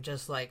crushing,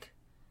 just like,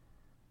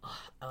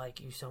 oh, I like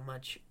you so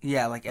much.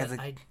 Yeah, like as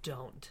I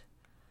don't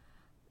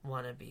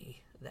want to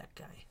be that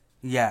guy.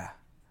 Yeah,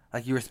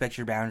 like you respect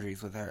your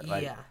boundaries with her.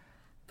 Like, yeah,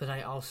 but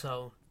I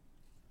also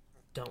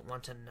don't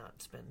want to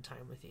not spend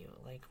time with you.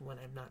 Like, when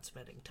I'm not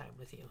spending time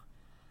with you,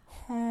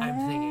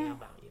 I'm thinking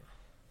about you.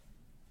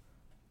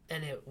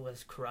 And it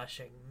was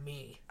crushing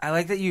me. I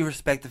like that you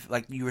respect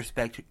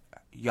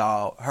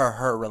y'all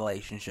her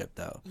relationship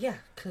though. Yeah,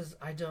 because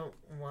I don't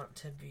want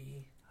to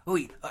be.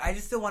 Wait, I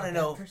just still want to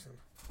know. Person.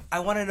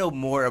 I want to know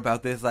more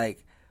about this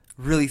like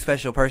really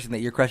special person that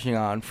you're crushing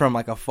on from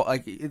like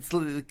it's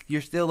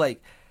you're still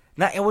like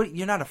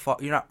you're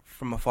not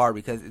from afar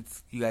because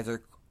it's you guys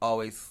are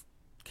always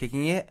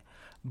kicking it,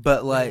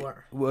 but like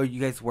you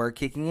guys were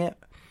kicking it,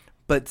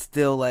 but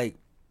still like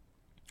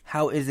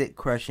how is it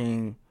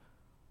crushing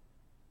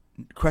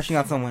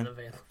on someone?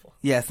 Unavailable.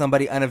 Yeah,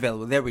 somebody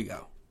unavailable. There we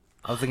go.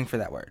 I was looking for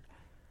that word.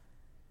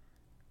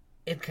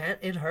 It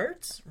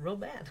hurts real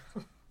bad.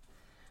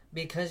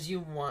 Because you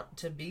want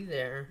to be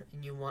there,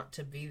 and you want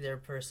to be their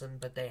person,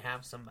 but they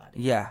have somebody.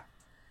 Yeah.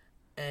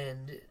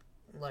 And,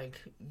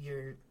 like,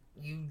 you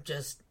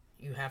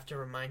have to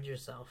remind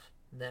yourself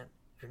that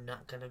you're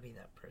not going to be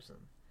that person.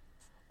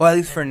 Well, at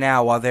least for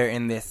now, while they're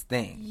in this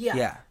thing.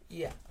 Yeah.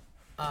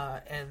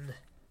 And,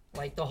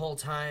 like, the whole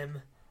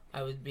time,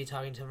 I would be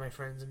talking to my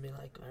friends and be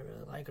like, I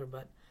really like her,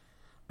 but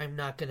I'm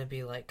not going to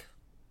be like,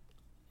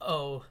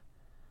 oh,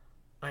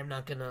 I'm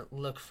not going to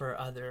look for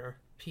other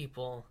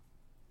people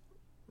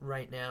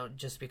right now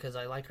just because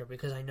I like her,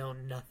 because I know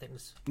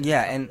nothing's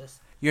and this.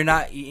 You're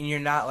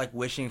not like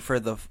wishing for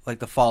the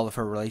fall of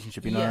her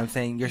relationship, you know what I'm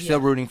saying? You're still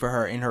rooting for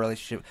her in her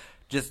relationship,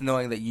 just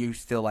knowing that you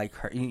still like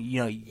her.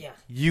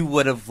 You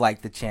would have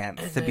liked the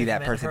chance to be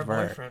that person for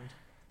boyfriend. her.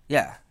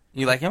 Yeah.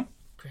 You like him?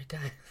 Great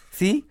guy.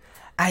 See?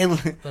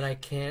 But I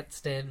can't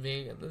stand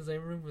being in the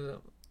same room with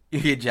him. You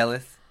get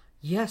jealous?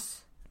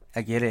 Yes.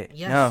 I get it.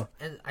 Yes. No.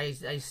 And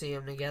I see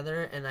them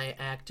together, and I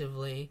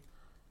actively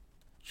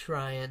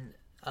try and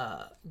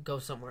go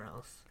somewhere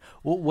else.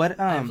 Well, what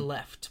I've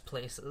left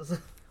places.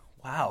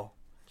 Wow.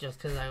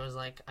 Just because I was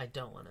like, I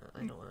don't want to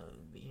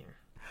be here.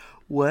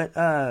 What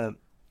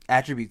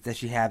attributes does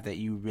she have that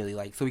you really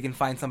like, so we can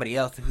find somebody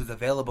else who's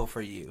available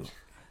for you,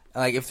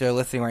 like if they're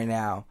listening right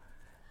now?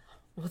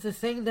 Well, the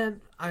thing that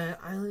I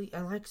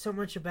like so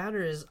much about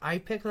her is I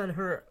pick on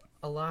her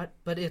a lot,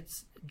 but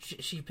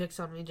she picks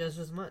on me just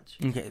as much.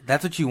 Okay,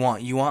 that's what you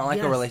want. You want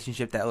like a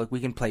relationship that like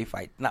we can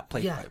fight,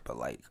 but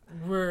like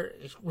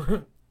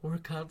we're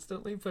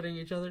constantly putting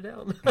each other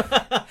down.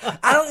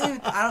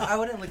 I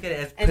wouldn't look at it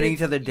as putting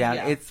each other down.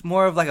 Yeah. It's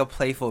more of like a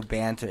playful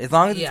banter. As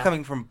long as it's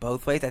coming from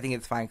both ways, I think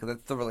it's fine because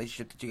that's the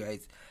relationship that you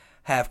guys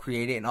have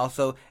created, and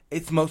also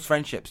it's most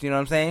friendships. You know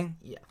what I'm saying?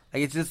 Yeah.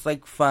 Like it's just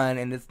like fun,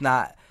 and it's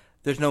not.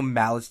 There's no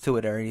malice to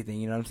it or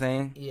anything. You know what I'm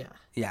saying? Yeah.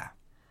 Yeah.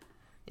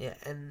 Yeah,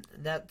 and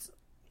that's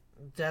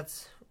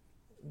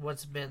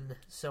what's been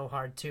so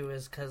hard too,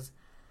 is because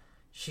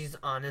she's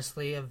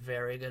honestly a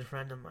very good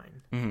friend of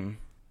mine. Mm-hmm.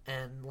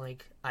 And,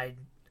 like, I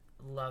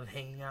love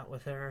hanging out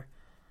with her,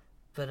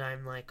 but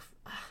I'm like,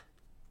 I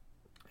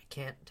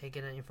can't take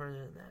it any further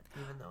than that,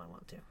 even though I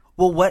want to.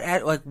 Well,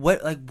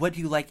 what do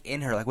you like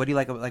in her? Like, what do you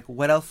like,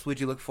 what else would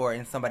you look for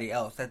in somebody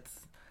else?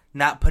 That's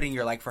not putting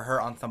your like for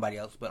her on somebody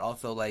else, but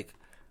also, like,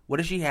 what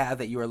does she have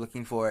that you are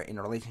looking for in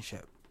a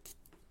relationship?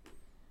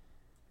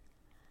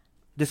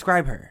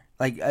 Describe her.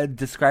 Like,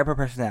 describe her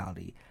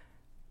personality.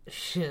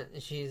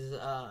 She's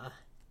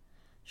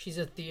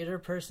a theater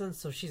person,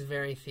 so she's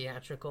very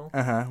theatrical.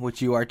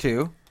 Which you are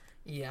too.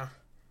 Yeah.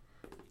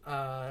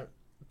 But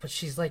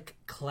she's like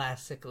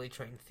classically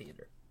trained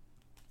theater,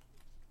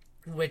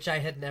 which I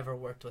had never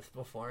worked with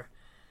before.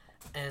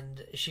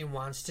 And she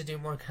wants to do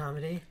more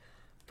comedy,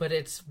 but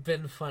it's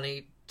been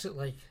funny to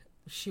like,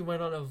 she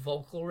went on a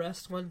vocal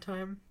rest one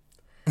time,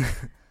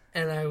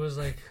 and I was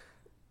like,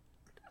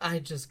 I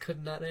just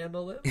could not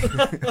handle it.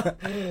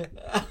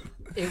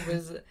 It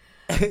was...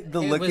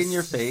 The look in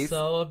your face,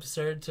 so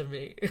absurd to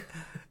me.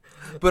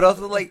 But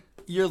also, like,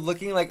 you're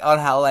looking like on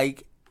how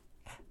like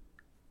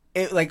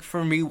it, like,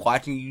 for me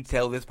watching you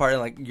tell this part,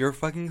 like, you're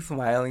fucking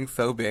smiling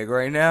so big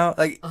right now,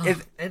 like,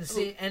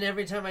 and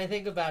every time I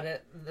think about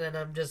it, then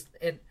I'm just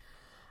it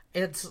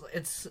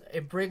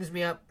brings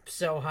me up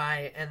so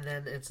high, and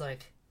then it's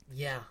like,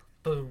 yeah,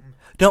 boom,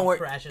 don't worry.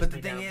 Crashes but the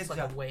me thing down. is, it's like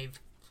a wave.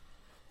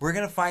 We're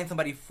gonna find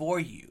somebody for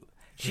you.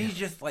 She's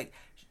just like.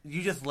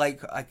 You just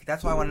like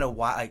that's why I want to know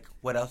why, like,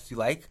 what else you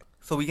like,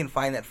 so we can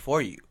find that for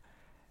you.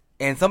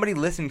 And somebody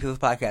listening to this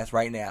podcast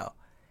right now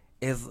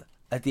is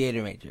a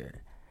theater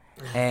major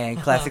and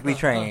classically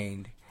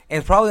trained, and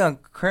it's probably on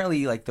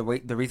currently like the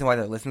reason why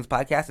they're listening to this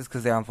podcast is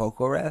because they're on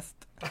vocal rest.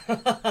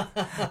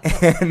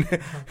 And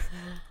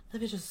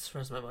let me just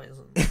express my voice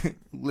and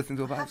listen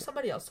to a podcast. Have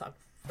somebody else talk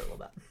for a little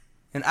bit,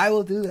 and I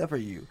will do that for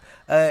you.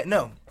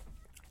 No,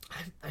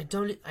 I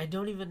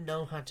don't even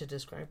know how to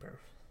describe her.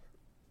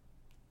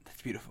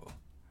 Beautiful.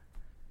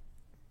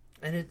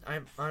 And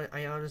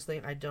I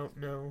honestly, I don't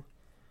know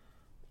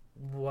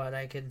what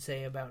I can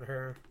say about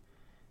her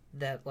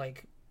that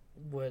like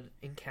would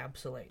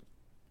encapsulate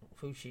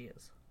who she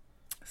is.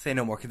 Say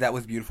no more, because that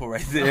was beautiful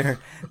right there.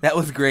 That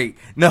was great.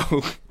 No,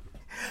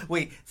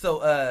 wait.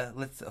 So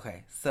let's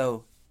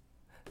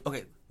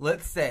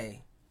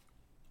say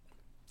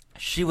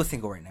She was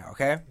single right now,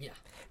 okay? Yeah.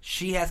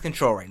 She has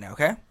control right now,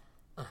 okay?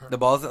 The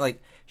ball's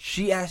like,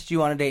 she asked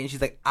you on a date and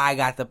she's like,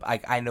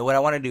 I know what I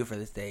want to do for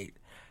this date.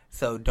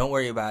 So don't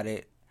worry about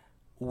it.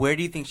 Where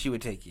do you think she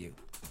would take you?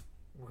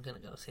 We're gonna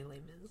go see Les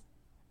Mis.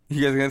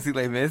 You guys are gonna see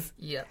Les Mis?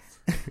 Yes.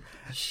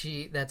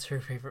 That's her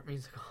favorite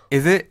musical.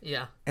 Is it?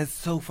 Yeah. It's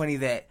so funny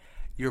that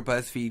your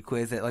BuzzFeed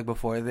quiz that like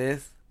before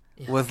this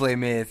was Les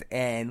Mis,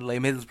 and Les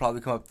Mis has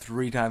probably come up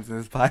 3 times in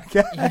this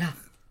podcast. Yeah.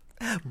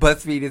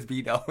 BuzzFeed is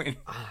beat Owen.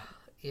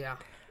 Yeah.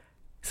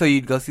 So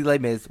you'd go see Les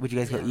Mis. Would you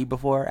guys go eat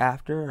before,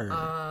 after?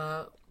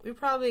 Or? We'd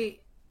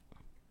probably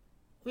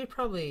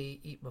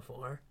eat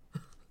before.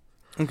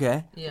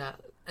 Okay. Yeah,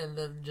 and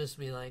then just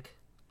be like,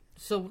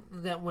 so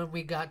that when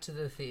we got to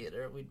the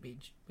theater, we'd be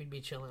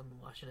chilling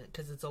watching it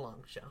because it's a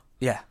long show.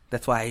 Yeah,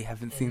 that's why I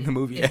haven't seen the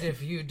movie yet.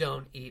 If you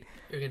don't eat,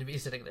 you're gonna be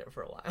sitting there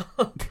for a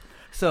while.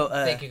 So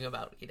thinking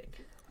about eating.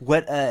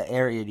 What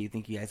area do you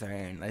think you guys are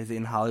in? Is it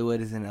in Hollywood?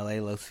 Is it in LA,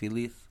 Los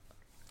Feliz?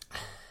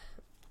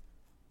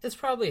 It's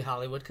probably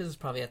Hollywood because it's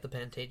probably at the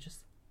Pantages.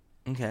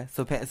 Okay,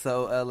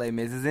 so Les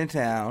Mis is in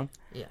town.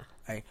 Yeah.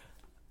 All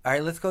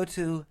right. Let's go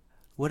to,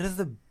 what is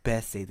the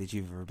best date that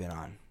you've ever been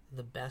on?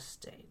 The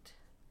best date.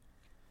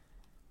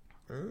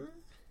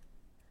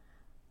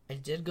 I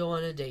did go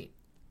on a date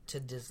to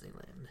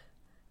Disneyland,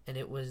 and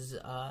it was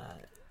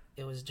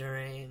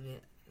during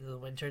the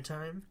winter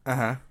time.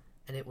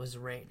 And it was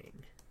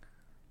raining.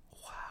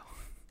 Wow.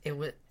 It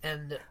was,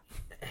 and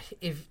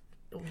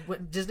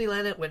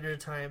Disneyland at winter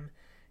time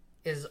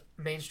is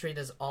Main Street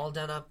is all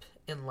done up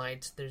in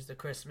lights. There's the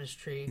Christmas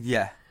tree.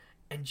 Yeah.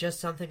 And just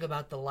something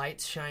about the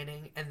lights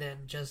shining, and then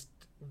just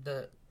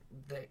the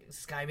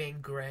sky being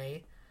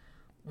gray.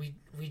 We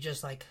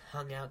just like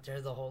hung out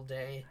there the whole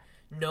day.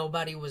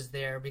 Nobody was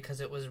there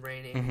because it was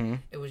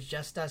raining. It was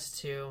just us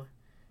two,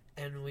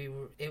 and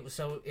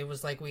it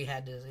was like we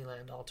had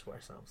Disneyland all to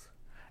ourselves.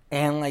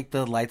 And like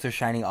the lights are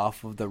shining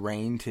off of the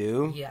rain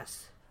too.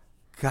 Yes.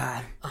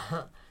 God.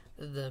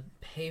 The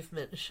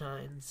pavement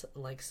shines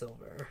like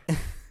silver,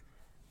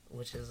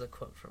 which is a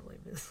quote from Les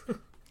Mis.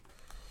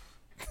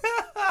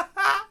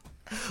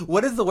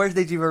 What is the worst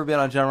date you've ever been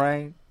on, John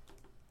Ryan?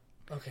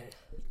 Okay,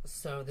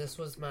 so this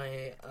was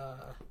my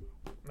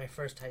my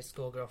first high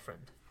school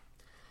girlfriend.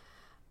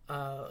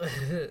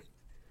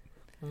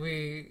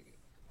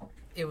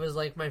 It was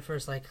like my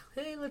first like,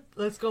 hey,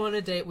 let's go on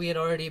a date. We had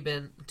already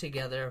been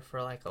together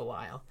for like a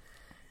while,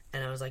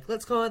 and I was like,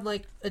 let's go on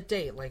like a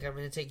date. Like, I'm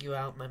gonna take you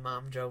out. My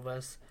mom drove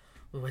us.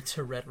 We went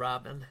to Red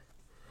Robin,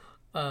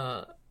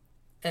 and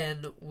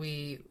I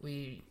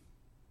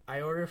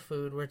order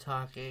food. We're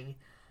talking,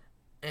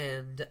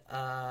 and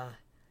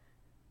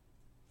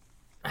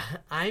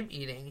I'm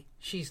eating.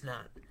 She's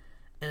not,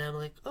 and I'm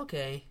like,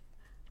 okay,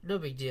 no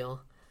big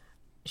deal.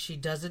 She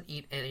doesn't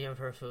eat any of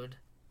her food.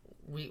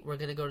 We're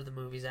gonna go to the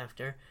movies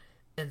after,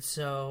 and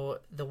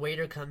so the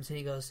waiter comes and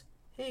he goes,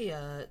 "Hey,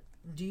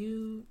 do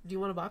you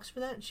want a box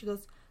for that?" And she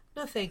goes,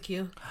 "No, thank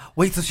you."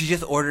 Wait, so she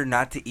just ordered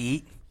not to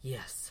eat?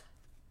 Yes,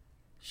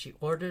 she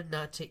ordered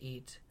not to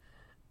eat,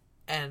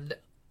 and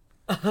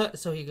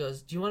so he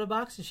goes, "Do you want a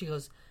box?" And she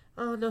goes,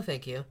 "Oh, no,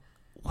 thank you."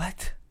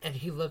 What? And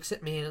he looks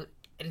at me,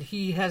 and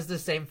he has the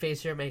same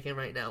face you're making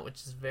right now,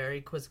 which is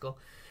very quizzical,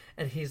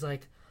 and he's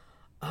like,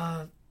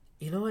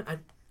 "You know what?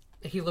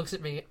 He looks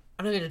at me.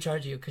 I'm not going to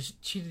charge you because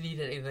she didn't eat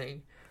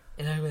anything.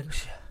 And I went,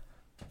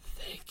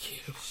 thank you.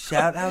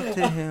 Shout out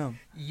to him.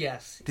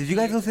 Yes. Did you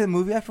guys go to the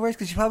movie afterwards?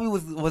 Because she probably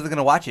wasn't going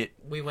to watch it.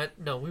 We went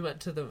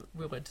to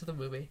the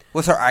movie.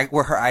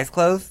 Were her eyes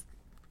closed?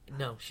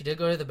 No, she did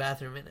go to the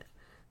bathroom in it.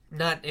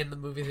 Not in the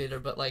movie theater,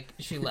 but like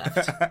she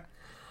left to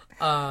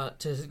go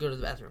to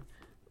the bathroom,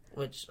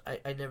 which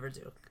I never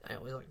do. I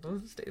always like,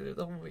 don't stay there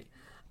the whole movie.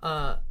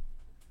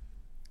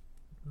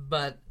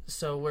 But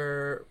so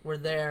we're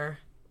there,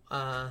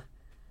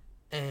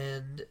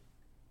 and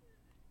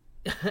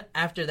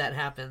after that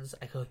happens,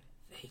 I go,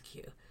 thank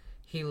you.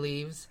 He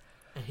leaves,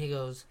 and he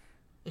goes,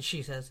 and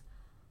she says,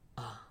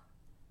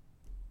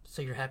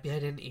 so you're happy I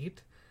didn't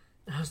eat?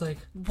 And I was like,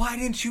 why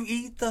didn't you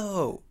eat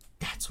though?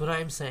 That's what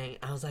I'm saying.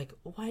 I was like,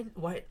 why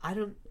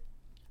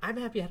I'm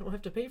happy I don't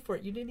have to pay for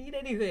it. You didn't eat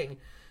anything.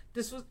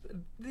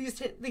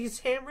 These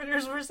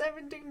hamburgers were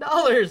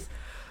 $17.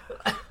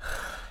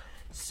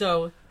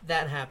 So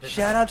that happened.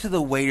 Shout out to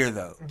the waiter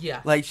though. Yeah.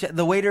 Like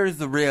the waiter is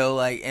the real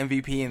like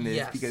MVP in this,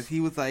 yes. Because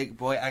he was like,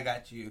 boy, I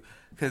got you.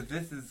 Because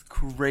this is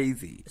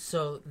crazy.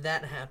 So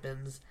that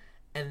happens.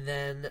 And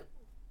then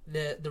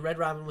the Red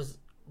Robin was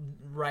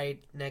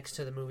right next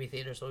to the movie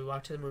theater. So we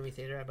walked to the movie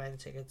theater. I buy the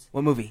tickets.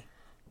 What movie?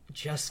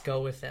 Just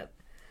Go With It.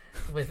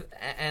 With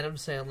Adam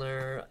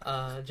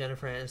Sandler,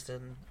 Jennifer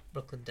Aniston,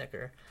 Brooklyn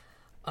Decker,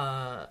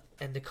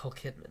 and Nicole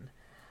Kidman.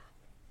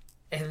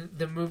 And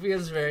the movie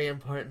is very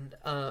important.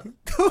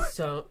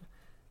 So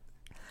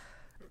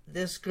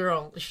this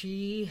girl,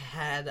 she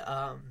had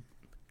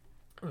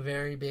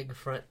very big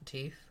front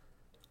teeth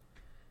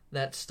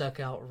that stuck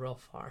out real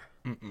far.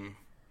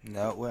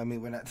 No, well, I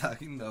mean, we're not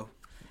talking though.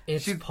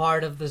 It's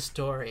part of the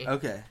story.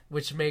 Okay.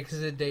 Which makes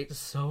the date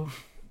so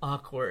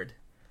awkward.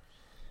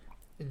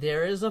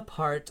 There is a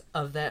part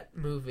of that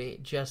movie,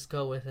 Just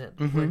Go With It,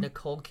 where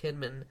Nicole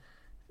Kidman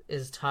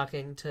is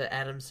talking to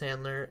Adam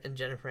Sandler and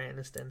Jennifer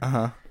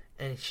Aniston.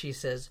 And she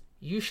says,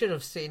 "You should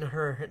have seen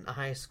her in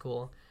high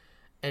school."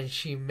 And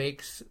she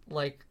makes,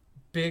 like,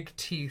 big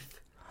teeth.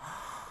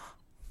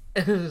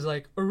 And it was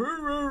like,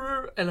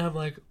 and I'm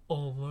like,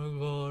 oh my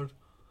god.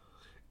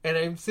 And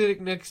I'm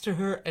sitting next to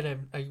her,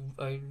 and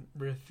I'm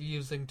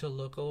refusing to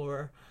look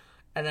over.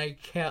 And I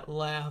can't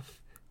laugh.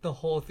 The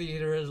whole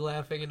theater is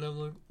laughing, and I'm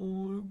like, oh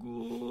my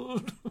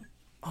god.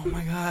 Oh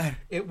my god.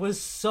 It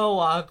was so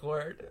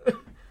awkward.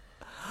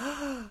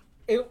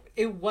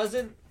 It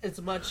wasn't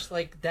as much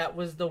like that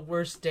was the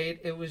worst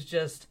date. It was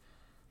just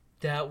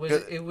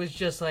it was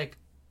just like,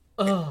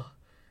 oh,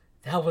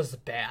 that was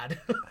bad.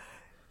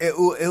 It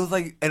was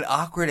like an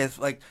awkwardness.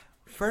 Like,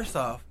 first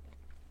off,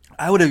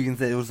 I would have even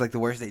said it was like the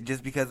worst date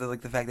just because of like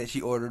the fact that she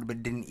ordered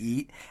but didn't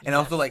eat, and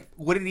also like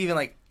wouldn't even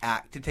like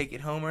act to take it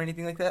home or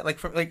anything like that. Like,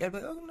 from like I'd be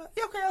like, oh no,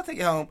 yeah, okay, I'll take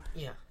it home.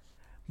 Yeah.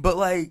 But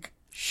like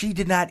she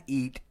did not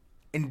eat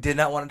and did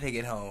not want to take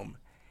it home,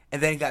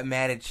 and then got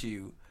mad at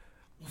you.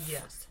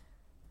 Yes.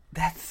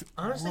 That's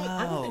honestly, whoa.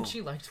 I don't think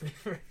she liked me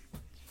for.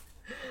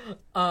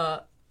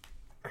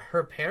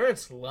 Her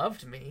parents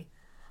loved me.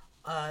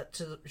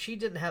 She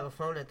didn't have a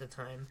phone at the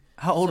time.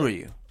 How old were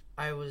you?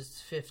 I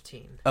was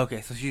 15. Okay,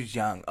 so she was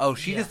young. Oh,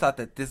 she just thought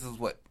that this is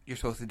what you're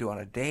supposed to do on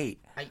a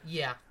date.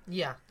 Yeah.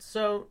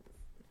 So,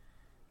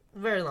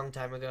 very long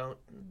time ago.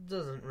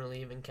 Doesn't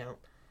really even count.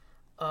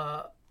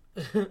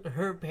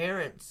 Her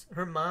parents,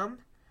 her mom,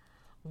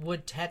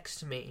 would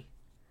text me,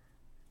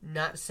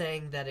 not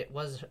saying that it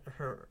was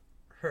her.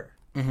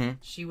 Mm-hmm.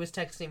 She was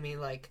texting me,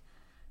 like,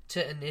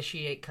 to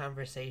initiate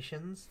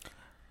conversations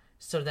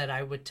so that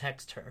I would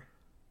text her.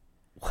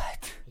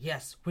 What?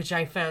 Yes, which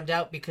I found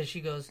out because she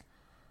goes,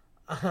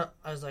 I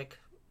was like,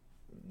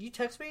 you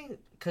text me?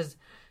 Because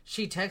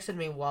she texted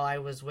me while I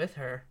was with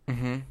her.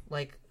 Mm-hmm.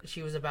 Like,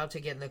 she was about to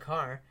get in the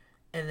car.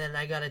 And then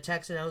I got a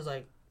text and I was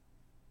like,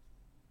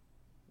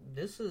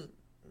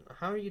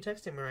 how are you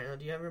texting me right now?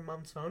 Do you have your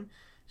mom's phone?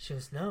 She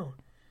goes, no.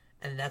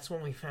 And that's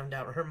when we found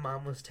out her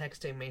mom was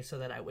texting me so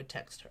that I would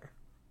text her.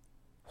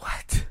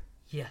 What?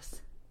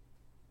 Yes.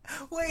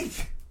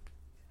 Wait.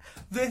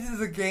 This is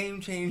a game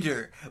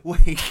changer.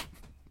 Wait.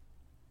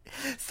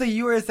 So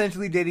you were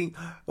essentially dating,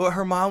 or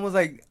her mom was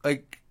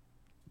like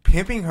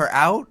pimping her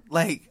out?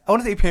 Like, I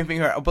want to say pimping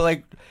her out, but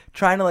like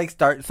trying to like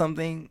start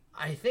something?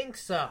 I think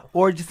so.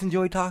 Or just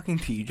enjoy talking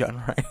to you, John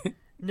Ryan?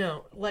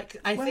 No, like,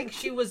 I think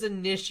she was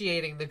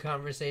initiating the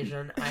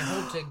conversation. I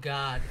hope to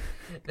God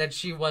that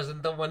she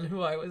wasn't the one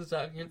who I was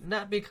talking to.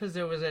 Not because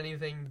there was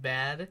anything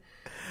bad.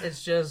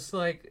 It's just,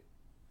 like...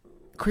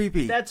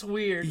 creepy. That's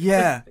weird.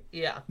 Yeah.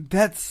 Yeah.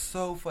 That's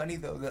so funny,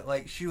 though, that,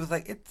 like, she was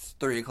like, it's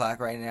 3 o'clock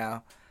right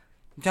now.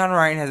 John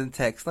Ryan hasn't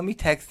texted. Let me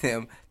text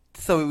him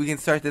so we can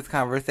start this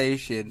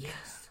conversation.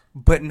 Yes.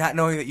 But not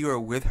knowing that you were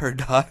with her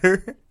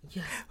daughter.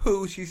 Yeah.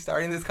 Who she's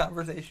starting this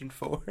conversation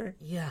for.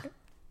 Yeah.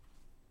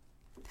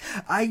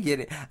 I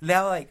get it.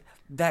 Now, like,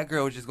 that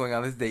girl was just going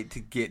on this date to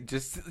get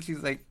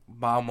she's like,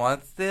 Mom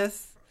wants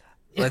this.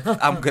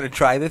 I'm going to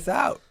try this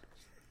out.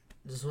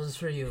 This one's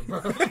for you,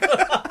 Mom.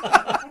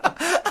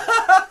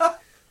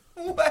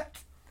 What?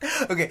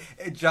 Okay,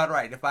 John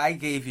Wright, if I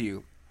gave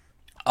you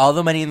all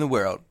the money in the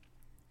world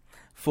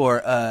for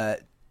a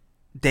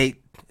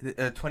date,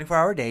 a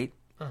 24-hour date,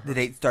 the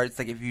date starts,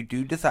 like, if you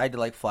do decide to,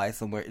 like, fly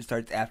somewhere, it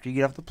starts after you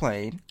get off the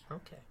plane.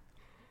 Okay.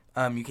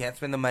 You can't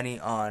spend the money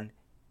on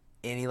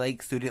any,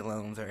 like, student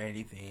loans or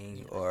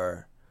anything,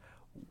 or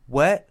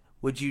what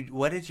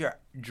is your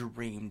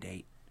dream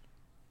date?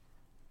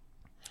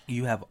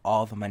 You have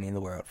all the money in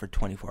the world for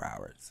 24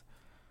 hours.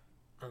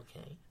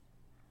 Okay.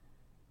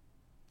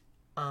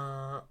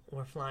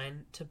 We're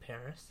flying to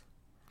Paris.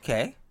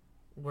 Okay.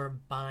 We're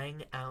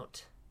buying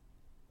out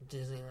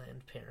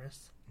Disneyland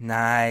Paris.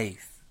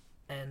 Nice.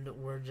 And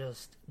we're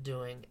just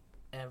doing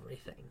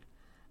everything.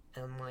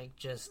 And, like,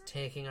 just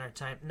taking our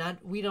time.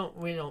 We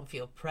don't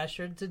feel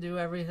pressured to do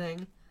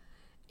everything.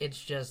 It's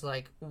just,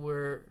 like,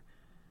 we're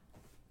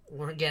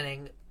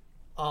getting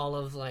all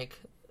of, like,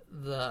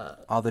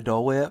 all the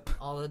Dole Whip,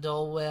 all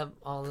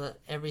the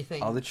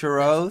everything, all the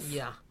churros.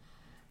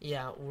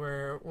 Yeah,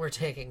 we're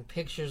taking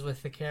pictures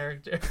with the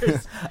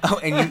characters. Oh,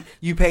 and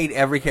you paid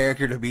every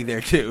character to be there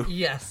too.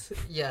 Yes.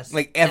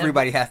 Like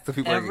everybody has to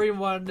be.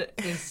 Everyone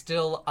is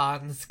still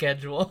on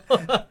schedule.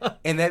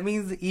 And that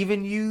means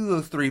even you,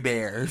 those 3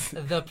 bears.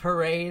 The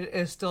parade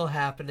is still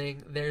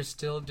happening. They're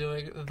still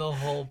doing the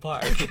whole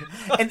park.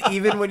 And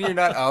even when you're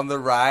not on the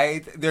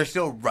ride, they're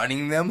still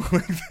running them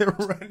like they're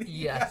running.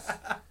 Yes.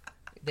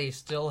 They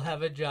still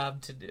have a job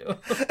to do.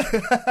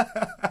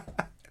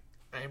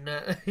 I'm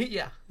not...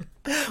 Yeah.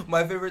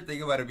 My favorite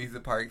thing about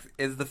amusement parks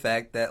is the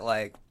fact that,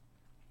 like...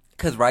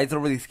 Because rides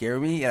don't really scare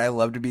me, and I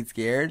love to be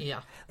scared.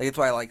 Yeah. Like, it's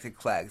why I like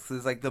Six Flags. So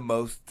it's, like, the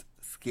most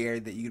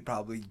scared that you could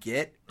probably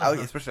get.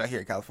 Especially out here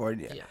in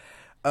California.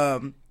 Yeah.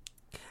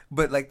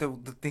 But, like,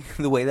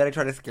 the way that I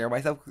try to scare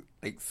myself,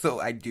 like,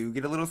 so I do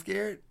get a little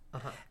scared,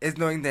 is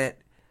knowing that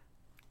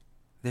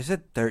there's a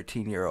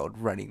 13-year-old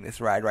running this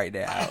ride right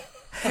now.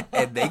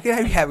 and they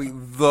could be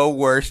having the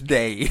worst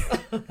day.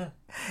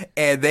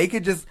 And they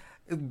could just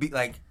be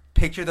like,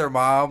 picture their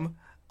mom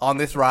on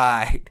this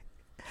ride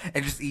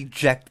and just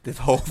eject this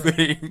whole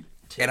thing.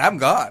 And I'm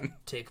gone.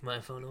 Take my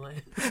phone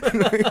away.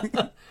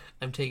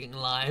 I'm taking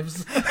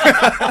lives.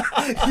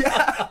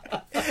 Yeah.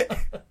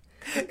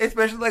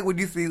 Especially like when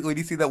you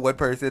see that one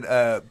person,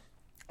 and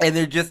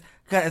they're just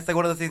kind of, it's like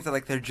one of those things that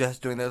like they're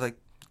just doing. They're like,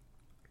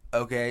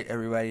 okay,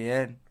 everybody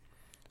in,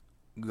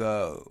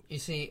 go. You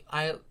see,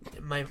 one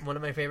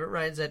of my favorite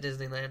rides at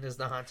Disneyland is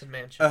the Haunted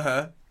Mansion.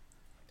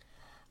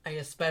 I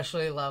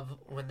especially love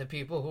when the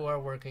people who are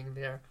working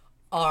there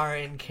are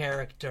in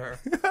character.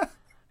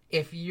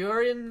 If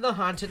you're in the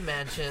Haunted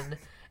Mansion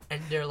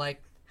and they're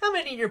like, how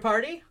many in your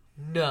party?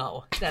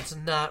 No, that's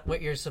not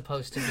what you're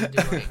supposed to be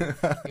doing.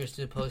 You're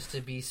supposed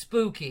to be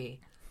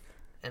spooky,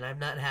 and I'm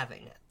not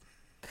having it.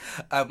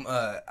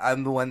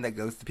 I'm the one that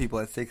goes to people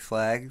at Six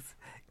Flags,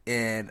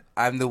 and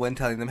I'm the one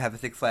telling them have a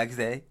Six Flags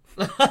day.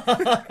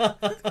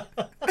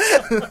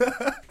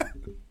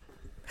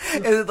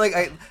 And it's like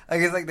I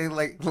guess like they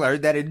like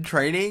learned that in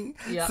training.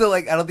 Yeah. So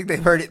like I don't think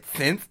they've heard it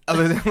since,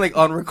 other than like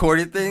on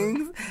recorded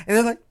things. And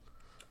they're like,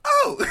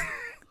 oh,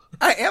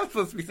 I am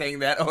supposed to be saying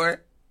that,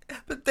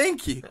 but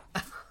thank you.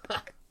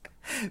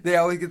 They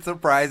always get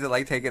surprised and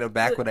like taken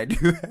aback when I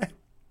do that.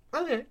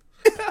 Okay.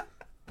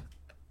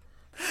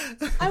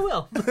 I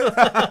will.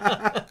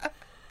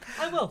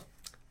 I will.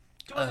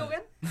 Do I go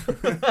again?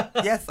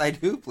 Yes, I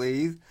do,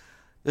 please.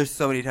 There's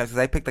so many times, because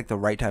I picked like the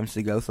right times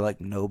to go, so like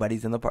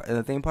nobody's in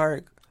the theme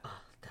park. Oh,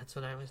 that's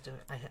what I was doing.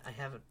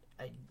 I'm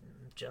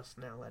just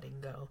now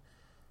letting go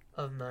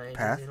of my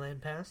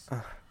Disneyland pass.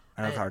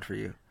 I know it's hard for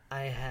you.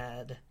 I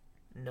had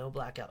no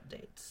blackout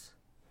dates.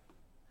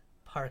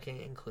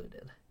 Parking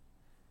included.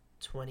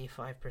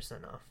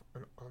 25% off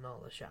on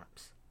all the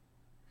shops.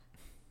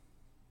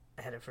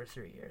 I had it for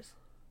 3 years.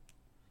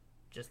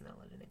 Just now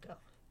letting it go.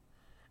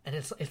 And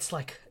it's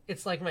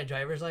like my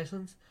driver's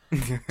license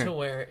to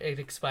where it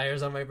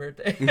expires on my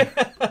birthday.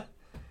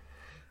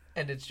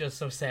 And it's just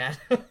so sad.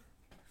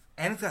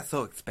 And it's got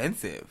so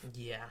expensive.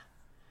 Yeah.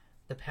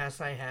 The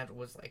pass I had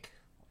was like,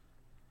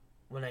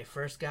 when I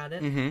first got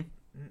it,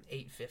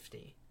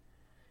 $850.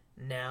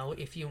 Now,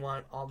 if you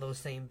want all those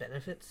same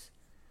benefits,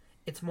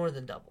 it's more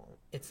than double.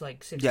 It's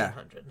like $1,600. Yeah.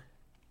 And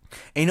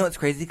you know what's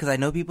crazy? Because I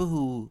know people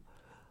who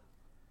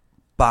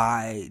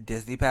buy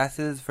Disney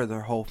passes for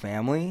their whole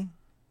family.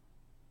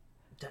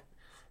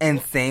 And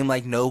same,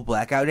 like, no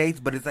blackout dates.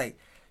 But it's like,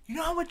 you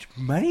know how much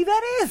money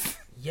that is?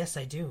 Yes,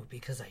 I do,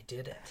 because I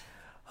did it.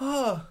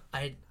 Oh.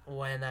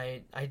 When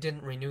I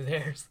didn't renew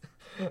theirs.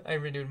 I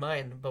renewed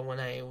mine. But when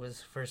I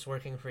was first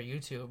working for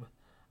YouTube,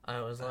 I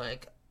was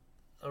like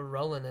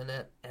rolling in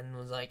it and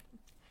was like,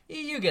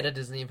 you get a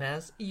Disney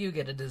pass. You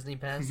get a Disney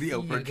pass.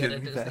 You get a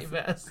Disney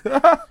pass.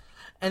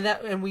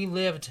 And we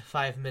lived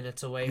 5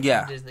 minutes away from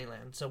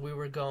Disneyland, so we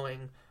were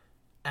going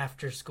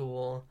after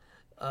school,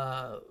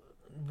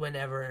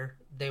 whenever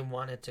they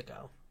wanted to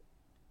go.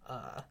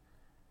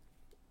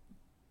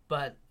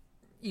 But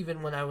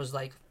even when I was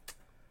like,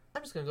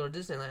 I'm just gonna go to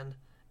Disneyland,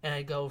 and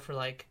I'd go for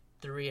like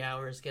 3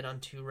 hours, get on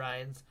 2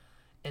 rides,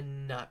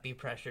 and not be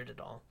pressured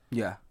at all.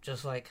 Yeah,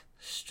 just like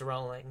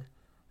strolling.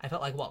 I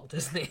felt like Walt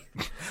Disney.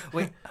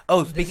 Wait.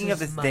 Oh, speaking of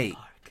this date,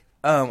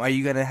 are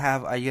you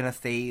gonna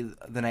stay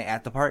the night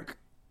at the park?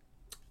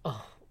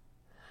 Oh.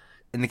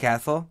 In the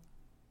castle?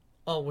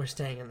 Oh, we're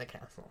staying in the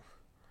castle.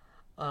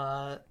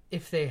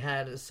 If they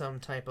had some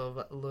type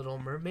of Little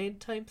Mermaid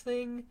type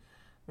thing,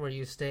 where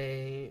you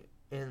stay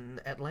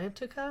in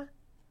Atlantica,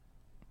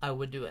 I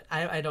would do it.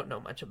 I don't know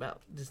much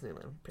about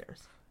Disneyland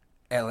Paris.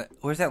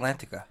 Where's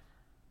Atlantica?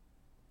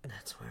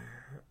 That's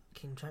where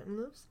King Triton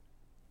lives.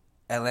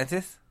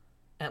 Atlantis?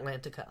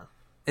 Atlantica.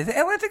 Is it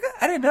Atlantica?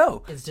 I didn't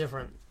know. It's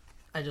different.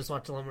 I just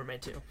watched Little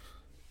Mermaid too.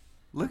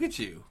 Look at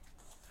you.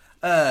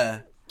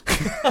 It's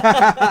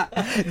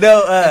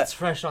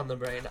fresh on the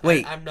brain.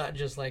 Wait. I'm not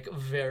just like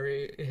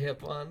very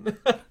hip on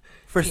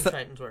King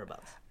Triton's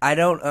whereabouts. I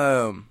don't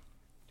I'm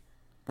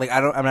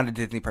not a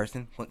Disney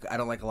person. I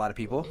don't like a lot of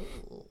people.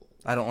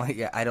 I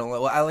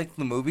like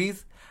the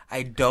movies.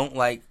 I don't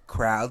like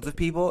crowds of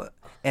people,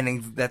 and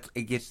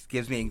it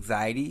gives me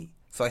anxiety.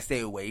 So I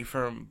stay away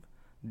from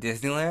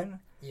Disneyland.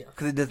 Yeah.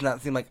 Because it does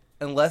not seem like,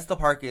 unless the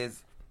park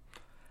is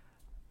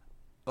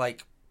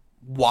like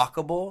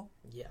walkable.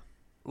 Yeah.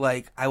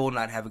 Like, I will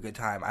not have a good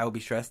time. I will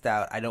be stressed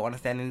out. I don't want to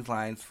stand in these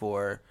lines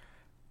for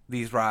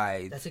these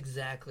rides. That's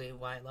exactly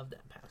why I love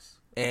that pass.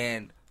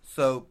 And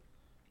so,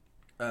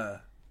 I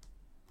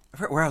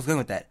forgot where I was going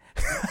with that.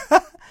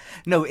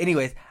 No,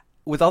 anyways,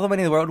 with all the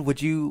money in the world,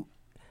 would you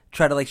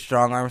try to like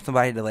strong arm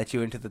somebody to let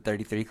you into the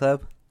 33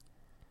 Club?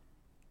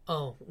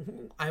 Oh,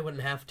 I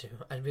wouldn't have to.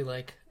 I'd be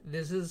like,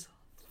 this is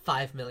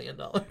 $5 million.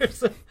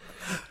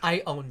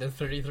 I own the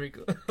 33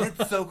 Club.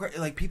 It's so crazy.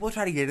 Like, people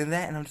try to get in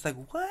that, and I'm just like,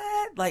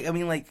 what? Like, I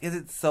mean, like, is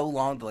it so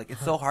long to, like,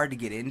 it's so hard to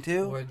get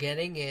into? We're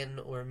getting in.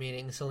 We're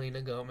meeting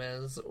Selena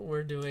Gomez.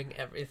 We're doing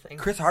everything.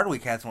 Chris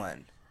Hardwick has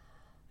one.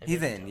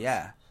 He's in,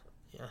 yeah.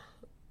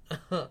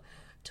 Yeah.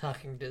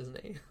 Talking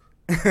Disney.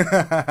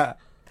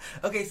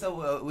 Okay,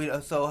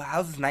 so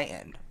how's this night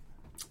end?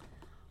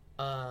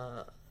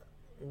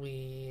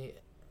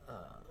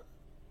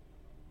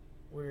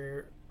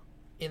 We're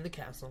in the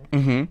castle.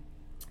 Mm-hmm.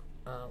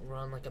 We're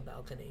on like a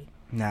balcony.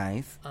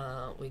 Nice.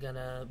 We got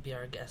a be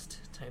our guest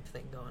type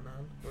thing going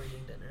on. We're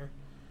eating dinner,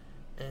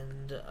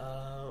 and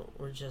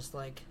we're just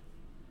like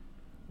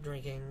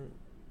drinking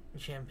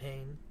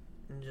champagne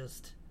and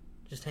just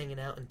hanging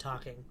out and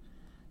talking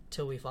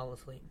till we fall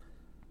asleep.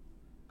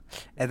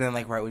 And then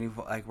right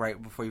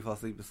before you fall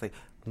asleep, it's like,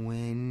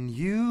 when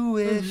you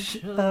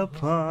wish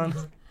upon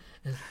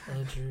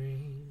a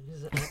dream.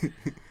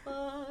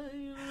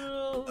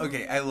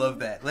 Okay, I love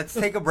that. Let's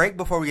take a break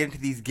before we get into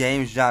these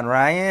games, John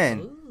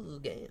Ryan. Ooh,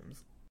 games.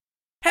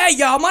 Hey,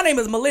 y'all, my name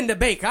is Melinda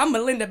Baker. I'm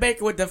Melinda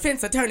Baker with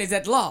Defense Attorneys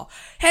at Law.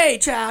 Hey,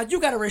 child,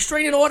 you got a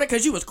restraining order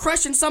because you was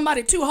crushing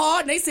somebody too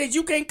hard and they said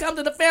you can't come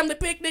to the family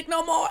picnic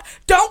no more?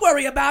 Don't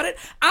worry about it.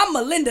 I'm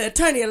Melinda,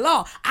 Attorney at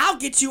Law. I'll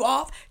get you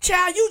off.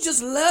 Child, you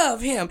just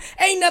love him.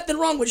 Ain't nothing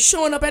wrong with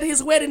showing up at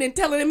his wedding and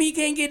telling him he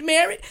can't get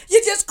married.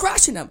 You're just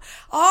crushing him.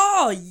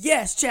 Oh,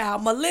 yes,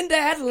 child, Melinda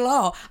at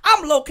Law.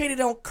 I'm located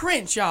on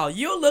Crenshaw.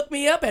 You'll look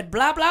me up at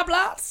blah, blah,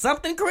 blah,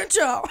 something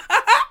Crenshaw.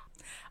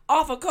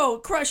 Offer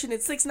code CRUSHING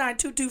at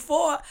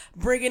 69224.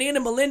 Bring it in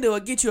and Melinda will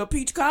get you a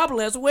peach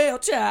cobbler as well,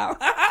 child.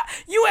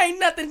 You ain't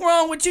nothing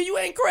wrong with you. You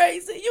ain't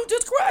crazy. You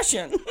just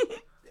crushing.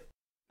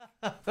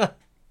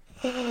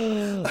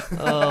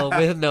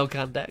 With no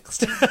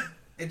context.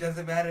 It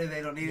doesn't matter.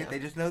 They don't need it. They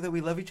just know that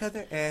we love each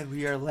other and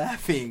we are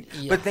laughing.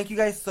 Yeah. But thank you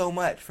guys so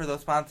much for those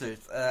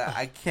sponsors.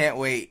 I can't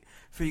wait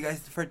for you guys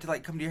to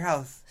come to your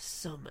house.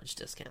 So much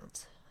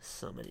discounts.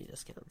 So many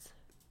discounts.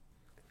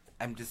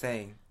 I'm just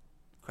saying,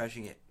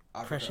 crushing it.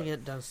 Crushing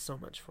it does so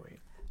much for you.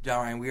 John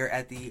Ryan, we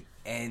are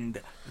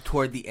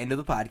toward the end of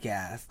the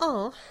podcast.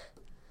 Oh.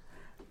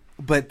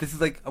 But this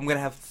is I'm going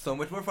to have so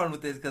much more fun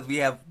with this because we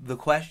have the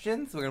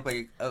questions. We're going to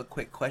play a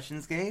quick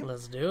questions game.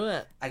 Let's do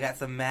it. I got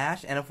some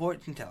MASH and a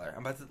fortune teller.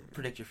 I'm about to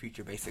predict your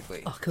future,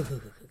 basically. Oh, cool.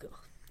 All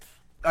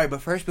right, but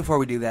first, before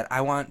we do that,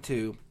 I want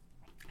to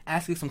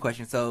ask you some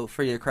questions. So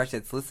for your crush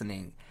that's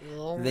listening,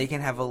 they can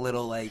have a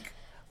little,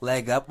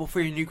 leg up. Well, for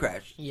your new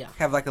crush. Yeah.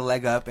 Have, a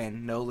leg up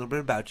and know a little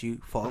bit about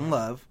you. Fall in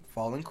love.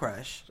 Fall in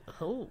crush.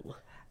 Oh.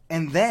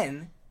 And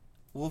then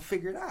we'll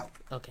figure it out.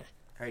 Okay.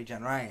 All right,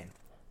 John Ryan.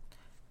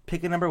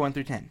 Pick a number 1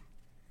 through 10.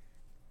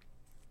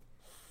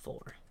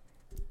 4.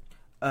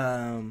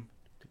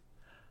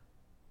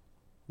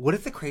 What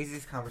is the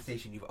craziest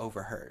conversation you've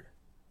overheard?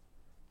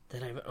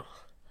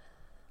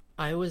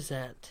 I was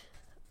at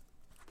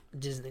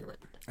Disneyland.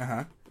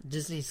 Uh-huh.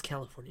 Disney's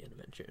California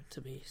Adventure,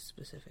 to be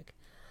specific.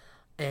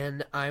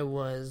 And I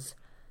was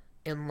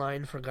in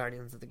line for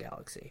Guardians of the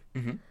Galaxy.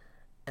 Mm-hmm.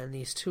 And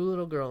these 2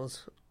 little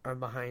girls are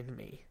behind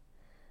me.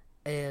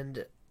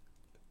 And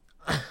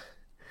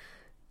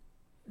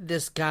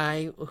this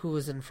guy who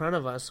was in front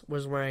of us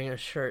was wearing a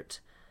shirt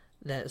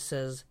that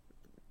says,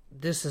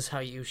 "This is how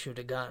you shoot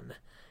a gun."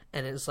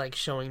 And it's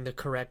showing the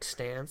correct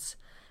stance.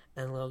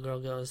 And the little girl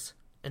goes,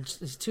 and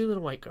these 2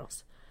 little white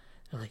girls,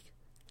 they're like,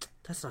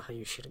 "That's not how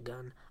you shoot a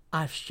gun.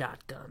 I've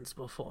shot guns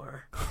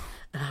before."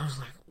 And I was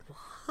like,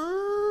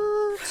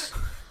 "What?"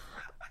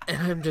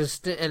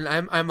 And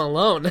I'm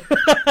alone.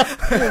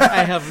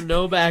 I have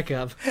no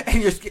backup.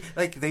 And you're scared,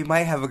 they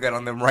might have a gun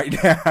on them right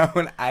now,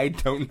 and I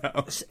don't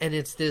know. And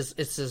it's this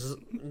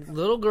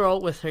little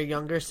girl with her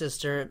younger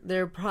sister.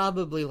 They're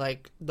probably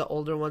the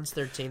older one's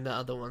 13, the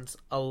other one's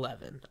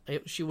 11.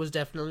 She was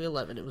definitely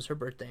 11. It was her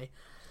birthday,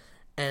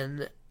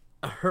 and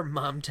her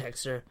mom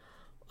texts her,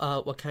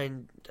 "What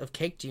kind of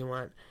cake do you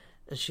want?"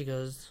 And she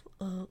goes,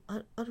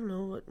 I don't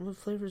know, what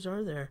flavors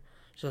are there?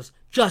 She goes,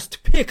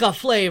 "Just pick a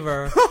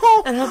flavor."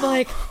 And I'm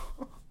like,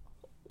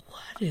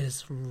 what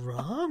is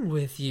wrong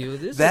with you?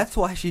 That's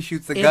why she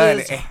shoots a gun.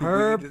 It is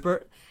her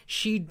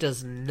She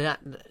does not.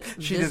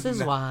 This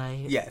is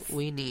why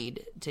we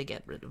need to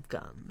get rid of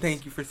guns.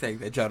 Thank you for saying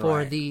that, John For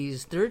Ryan.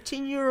 these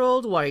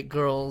 13-year-old white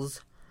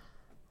girls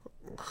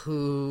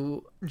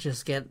who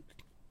just get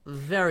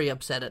very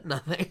upset at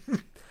nothing.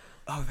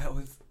 Oh, that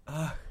was...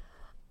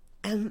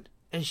 And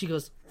she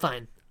goes,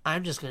 "Fine,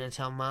 I'm just going to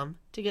tell Mom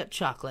to get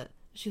chocolate."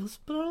 She goes,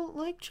 "But I don't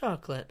like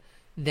chocolate."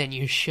 "Then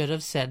you should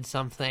have said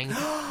something."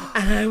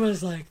 And I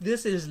was like,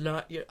 this is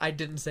not your... I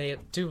didn't say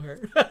it to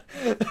her.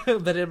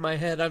 But in my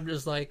head, I'm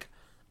just like,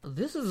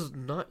 this is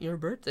not your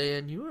birthday,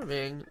 and you are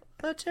being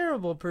a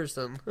terrible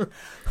person.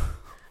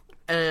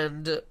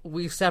 And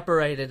we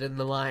separated in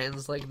the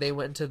lines. They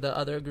went to the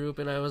other group,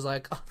 and I was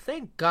like, oh,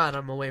 thank God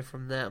I'm away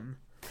from them.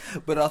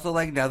 But also,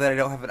 now that I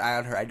don't have an eye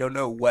on her, I don't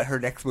know what her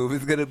next move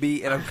is going to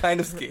be, and I'm kind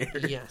of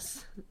scared.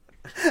 Yes.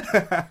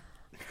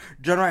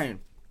 John Ryan,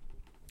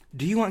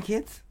 do you want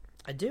kids?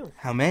 I do.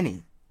 How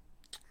many?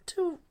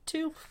 Two.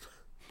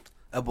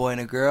 A boy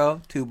and a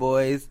girl? 2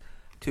 boys,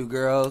 2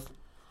 girls,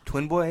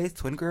 twin boys,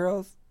 twin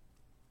girls?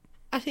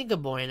 I think a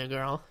boy and a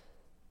girl.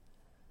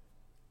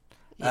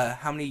 Yeah.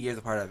 How many years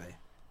apart are they?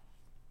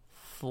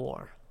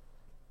 4.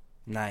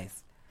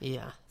 Nice.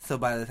 Yeah. So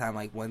by the time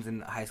one's in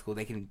high school,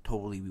 they can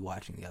totally be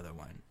watching the other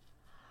one.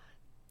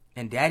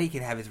 And Daddy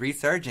can have his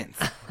resurgence.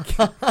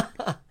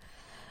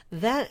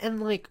 That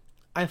and, like,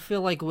 I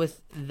feel like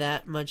with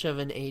that much of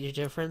an age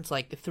difference,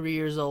 like 3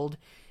 years old,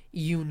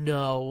 you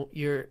know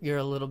you're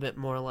a little bit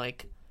more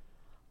like,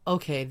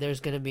 okay, there's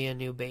going to be a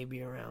new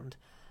baby around.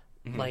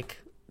 Mm-hmm. Like,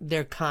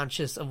 they're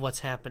conscious of what's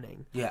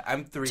happening. Yeah,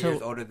 I'm 3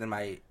 years older than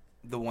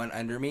the one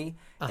under me,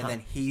 and then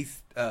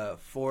he's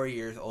 4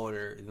 years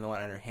older than the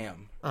one under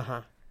him.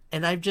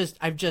 And I've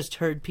just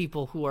heard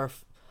people who are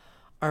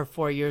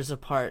 4 years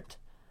apart,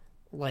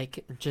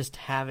 like, just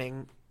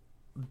having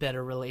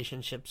better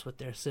relationships with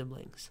their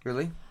siblings.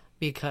 Really?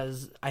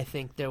 Because I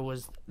think there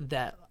was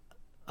that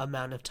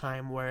amount of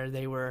time where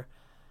they were,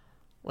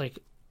 like,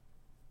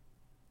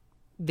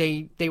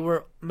 they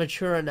were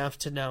mature enough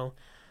to know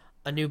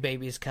a new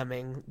baby's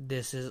coming.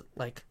 This is,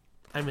 like,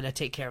 I'm going to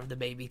take care of the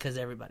baby because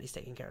everybody's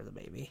taking care of the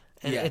baby.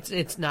 And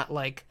it's not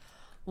like,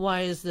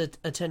 why is the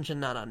attention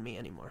not on me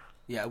anymore?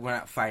 Yeah, we're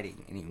not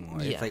fighting anymore.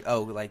 Yeah. It's like,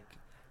 oh, like,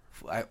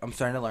 I'm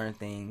starting to learn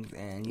things,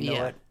 and you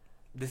know what?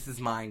 This is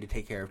mine to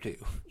take care of, too.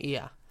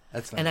 Yeah.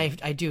 That's fine. And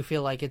I do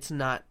feel like it's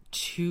not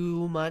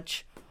too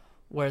much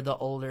where the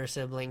older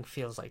sibling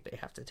feels like they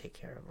have to take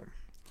care of them.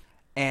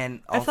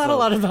 And also, I thought a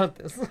lot about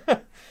this.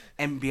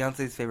 And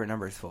Beyonce's favorite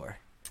number is 4.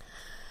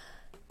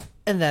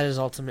 And that is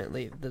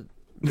ultimately the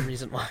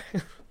reason why.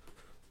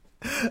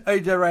 All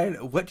right, Ryan,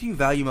 what do you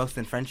value most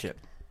in friendship?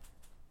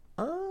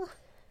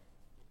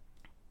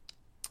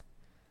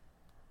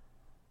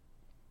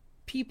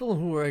 People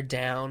who are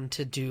down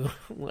to do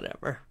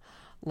whatever.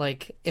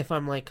 Like, if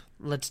I'm like,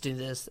 let's do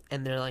this,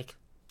 and they're like,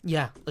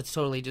 yeah, let's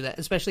totally do that,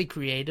 especially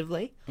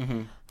creatively,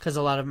 because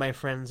a lot of my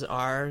friends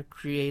are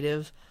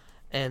creative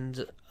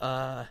and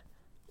are,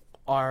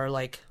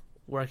 like,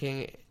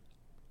 working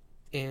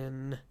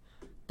in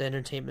the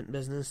entertainment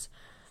business,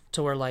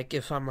 to where, like,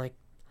 if I'm like,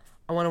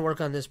 I want to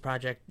work on this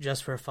project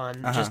just for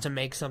fun, just to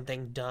make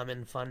something dumb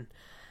and fun,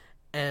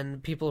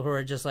 and people who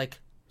are just like,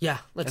 yeah,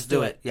 let's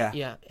do it.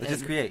 Yeah. Let's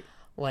just create.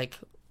 Like,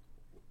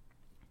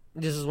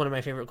 this is one of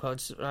my favorite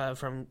quotes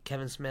from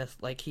Kevin Smith.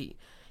 Like, he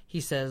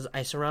says,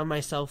 I surround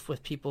myself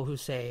with people who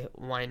say,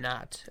 why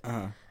not?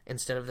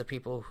 Instead of the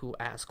people who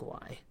ask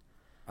why.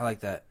 I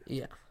like that.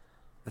 Yeah.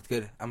 That's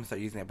good. I'm going to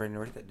start using that. Brandon,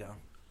 write that down.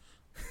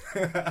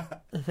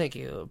 Thank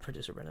you,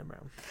 producer Brendan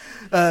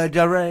Brown.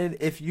 John Ryan,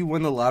 if you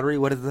won the lottery,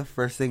 what is the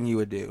first thing you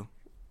would do?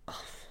 If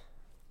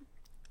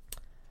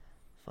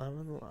I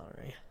won the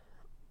lottery...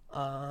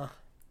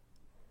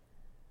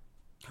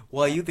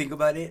 While you think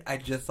about it, I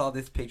just saw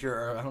this picture,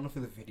 or I don't know if it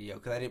was a video,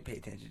 because I didn't pay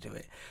attention to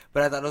it,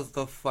 but I thought it was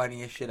the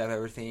funniest shit I've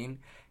ever seen,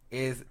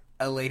 is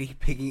a lady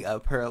picking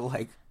up her,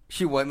 like,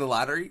 she won the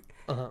lottery,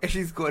 and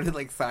she's going to,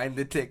 like, sign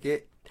the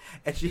ticket,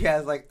 and she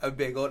has, like, a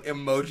big old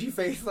emoji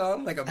face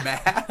on, like a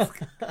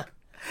mask,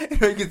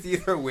 and you can see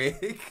her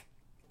wig,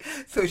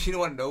 so she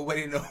didn't want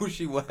nobody to know who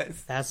she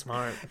was. That's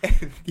smart.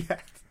 And,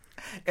 yes.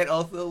 And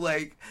also,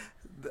 like,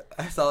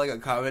 I saw, like, a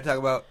comment talking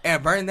about,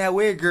 and burn that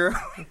wig, girl.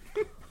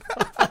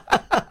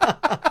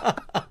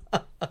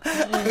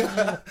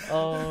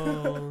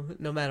 Oh,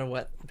 no matter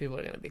what, people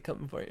are going to be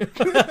coming for you.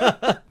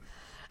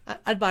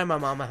 I'd buy my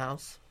mom a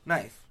house.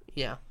 Nice.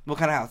 Yeah. What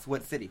kind of house?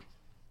 What city?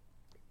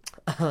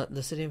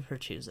 The city of her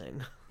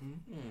choosing.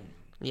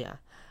 Yeah.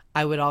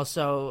 I would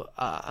also,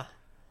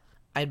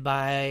 I'd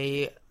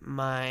buy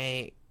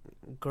my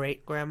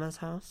great-grandma's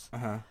house.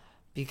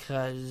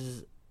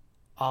 Because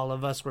all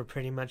of us were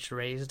pretty much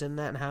raised in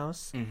that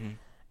house.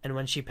 And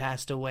when she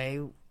passed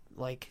away,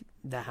 like,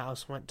 the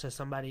house went to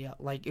somebody else.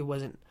 Like, it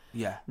wasn't...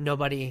 Yeah.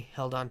 Nobody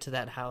held on to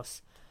that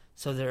house.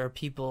 So there are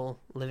people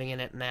living in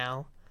it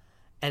now.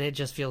 And it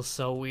just feels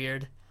so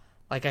weird.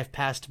 Like, I've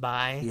passed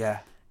by.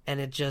 Yeah.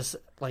 And it just,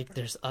 like,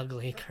 there's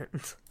ugly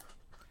curtains.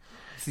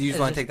 So you just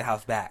want to take the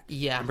house back?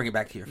 Yeah. And bring it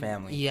back to your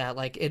family? Yeah,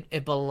 like,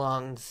 it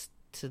belongs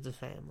to the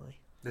family.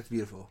 That's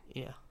beautiful.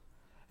 Yeah.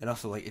 And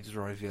also, like, it just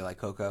reminds me of, like,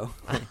 Coco.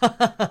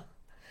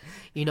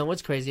 You know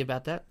what's crazy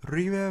about that?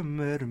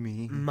 Remember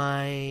me.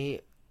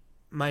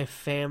 My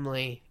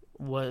family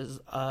was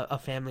a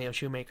family of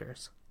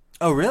shoemakers.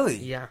 Oh, really?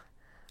 Yeah.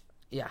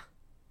 Yeah.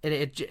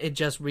 It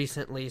just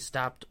recently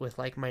stopped with,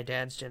 like, my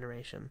dad's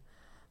generation.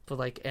 But,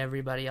 like,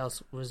 everybody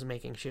else was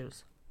making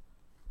shoes.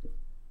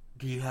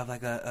 Do you have,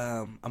 like,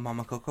 a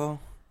Mama Coco?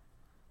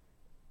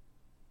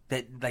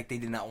 That, like, they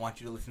did not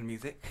want you to listen to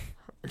music?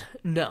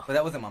 No. But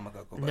that wasn't Mama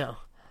Coco. But... No.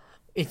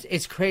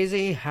 It's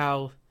crazy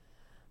how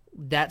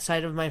that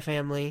side of my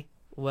family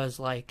was,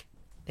 like,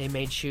 they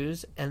made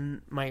shoes,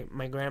 and my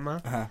grandma,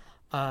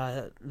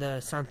 the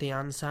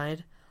Santillan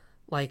side,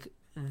 like,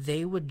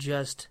 they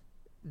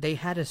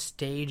had a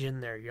stage in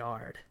their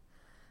yard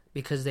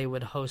because they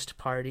would host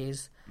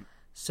parties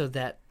so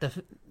that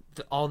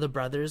all the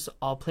brothers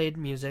all played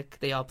music,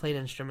 they all played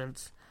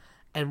instruments,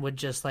 and would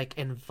just, like,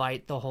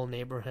 invite the whole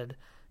neighborhood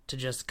to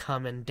just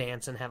come and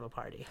dance and have a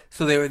party.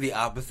 So they were the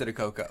opposite of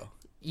Coco.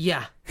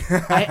 Yeah.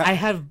 I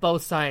have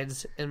both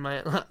sides in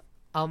my...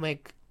 I'll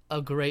make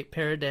a great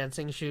pair of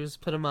dancing shoes,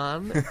 put them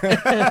on,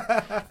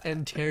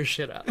 and tear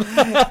shit up.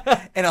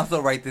 And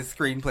also write this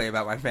screenplay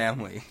about my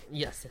family.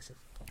 Yes. All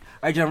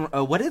right, John,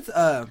 what is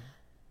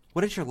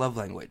your love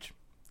language?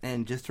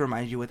 And just to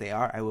remind you what they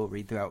are, I will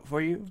read them out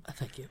for you.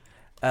 Thank you.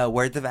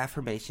 Words of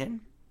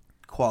affirmation,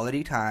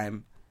 quality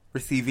time,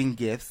 receiving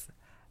gifts,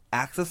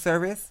 acts of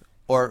service,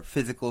 or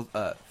physical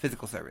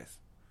service.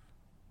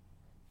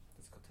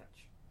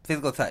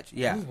 Physical touch,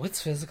 yeah. Ooh,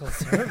 what's physical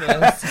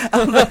service?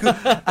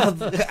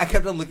 I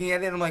kept on looking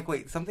at it and I'm like,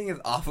 wait, something is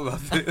off about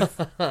this.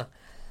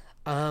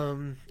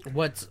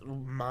 What's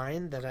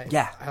mine that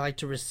I like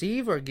to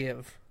receive or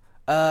give?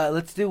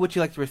 Let's do what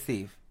you like to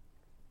receive.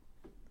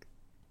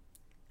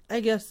 I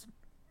guess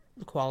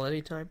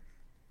quality time.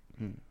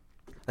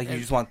 Like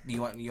you want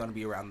to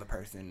be around the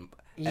person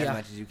as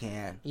much as you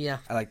can. Yeah.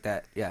 I like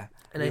that. Yeah.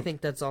 And I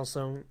think that's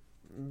also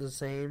the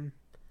same.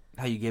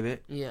 How you give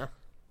it? Yeah.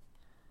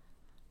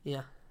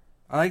 Yeah.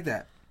 I like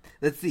that.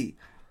 Let's see.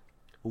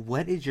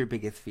 What is your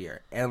biggest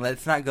fear? And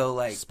let's not go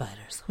like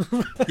spiders.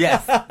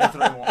 Yes, that's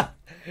what I want.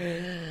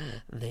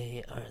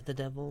 They are the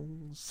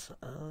devil's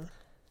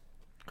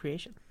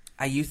creation.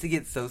 I used to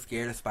get so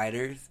scared of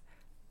spiders.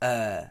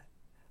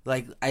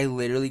 Like I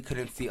literally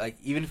couldn't see, like,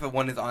 even if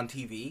one is on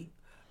TV,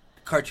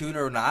 cartoon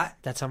or not.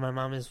 That's how my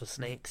mom is with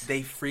snakes.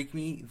 They freak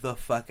me the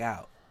fuck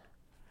out.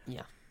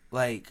 Yeah.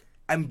 Like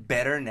I'm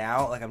better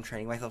now. Like I'm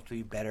training myself to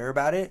be better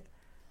about it.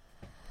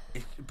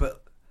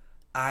 But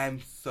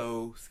I'm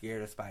so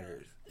scared of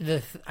spiders.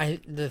 The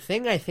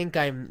thing I think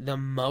I'm the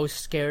most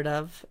scared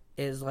of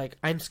is, like,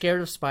 I'm scared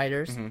of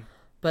spiders,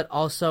 but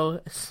also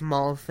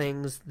small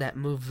things that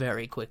move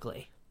very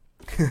quickly.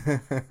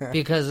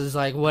 Because it's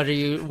like, what are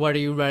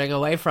you running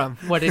away from?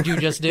 What did you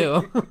just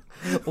do?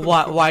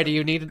 Why do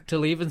you need to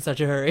leave in such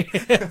a hurry?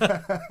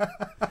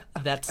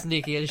 That's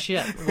sneaky as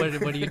shit. What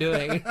are you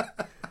doing?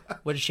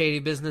 What shady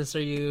business are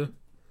you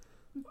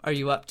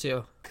up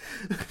to?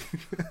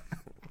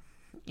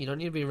 You don't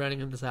need to be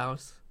running in this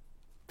house.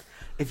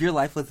 If your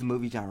life was a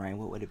movie, John Ryan,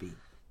 what would it be?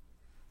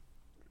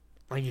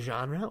 Like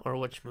genre or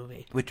which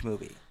movie? Which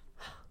movie?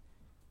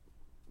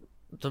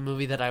 The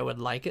movie that I would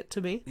like it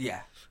to be?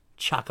 Yeah.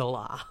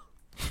 Chocolat.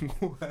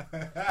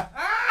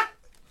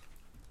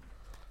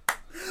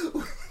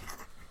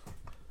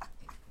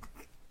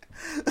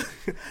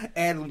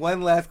 And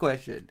one last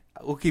question.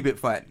 We'll keep it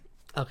fun.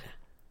 Okay.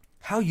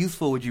 How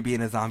useful would you be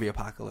in a zombie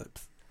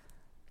apocalypse?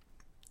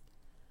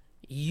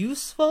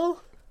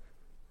 Useful?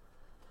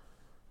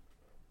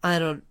 I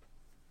don't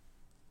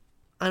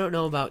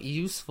know about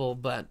useful,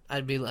 but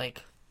I'd be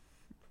like,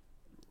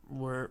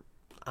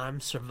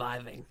 I'm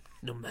surviving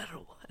no matter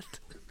what.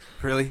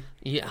 Really?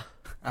 Yeah.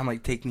 I'm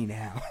like, take me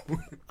now.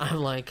 I'm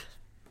like,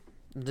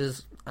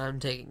 I'm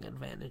taking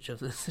advantage of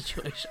this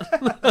situation.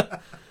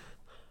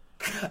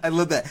 I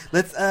love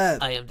that.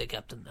 I am the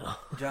captain now.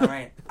 John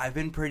Ryan, I've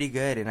been pretty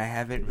good, and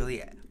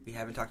we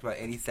haven't talked about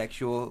any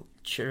sexual.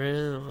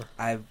 True.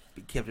 I've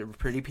kept it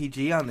pretty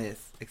PG on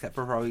this, except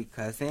for probably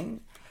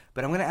cussing.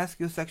 But I'm going to ask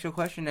you a sexual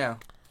question now.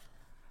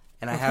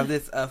 And I have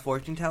this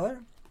fortune teller,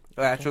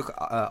 or actually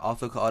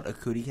also called a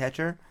cootie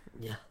catcher.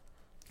 Yeah.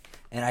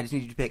 And I just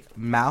need you to pick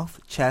mouth,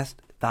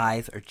 chest,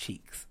 thighs, or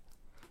cheeks.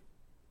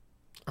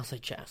 I'll say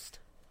chest.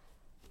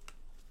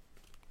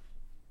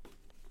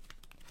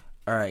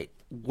 All right.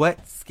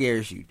 What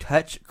scares you?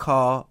 Touch,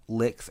 call,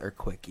 licks, or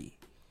quickie?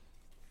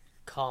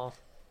 Call.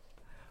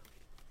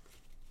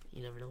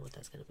 You never know what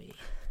that's going to be.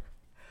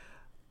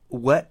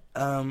 What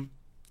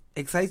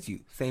excites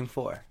you? Same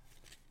four.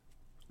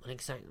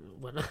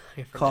 What I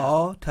forgot.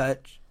 Call,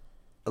 touch,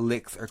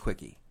 licks, or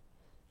quickie?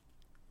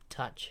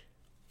 Touch.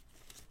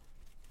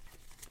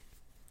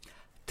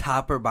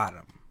 Top or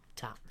bottom?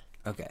 Top.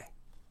 Okay.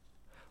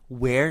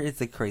 Where is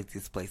the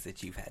craziest place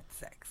that you've had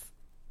sex?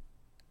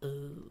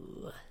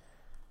 Ooh.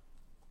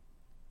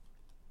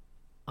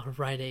 A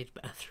Rite Aid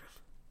bathroom.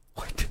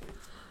 What?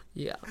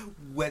 Yeah.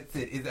 What's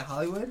it? Is it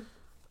Hollywood?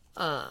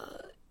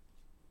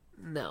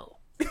 No.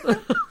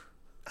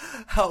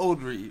 How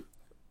old were you?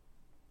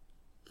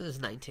 It was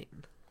 19.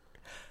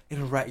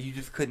 You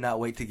just could not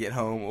wait to get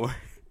home, or?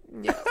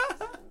 Yeah.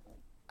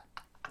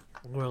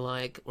 We're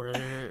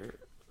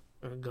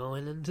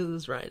going into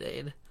this Rite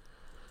Aid.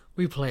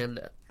 We planned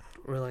it.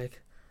 We're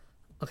like,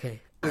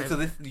 okay,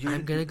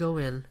 I'm gonna go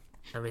in.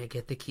 I'm gonna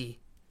get the key.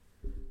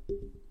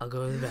 I'll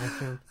go to the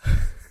bathroom.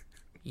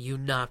 You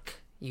knock.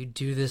 You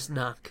do this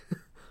knock,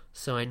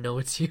 so I know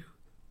it's you.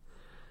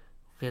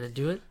 We're gonna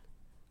do it.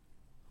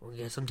 We'll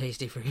get some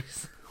Tasty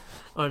Freeze.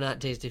 Or not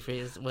Tasty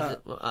Freeze.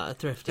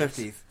 Thrifties.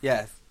 Thrifties,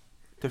 yes.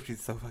 Thrifties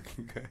is so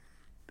fucking good.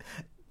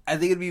 I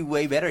think it'd be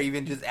way better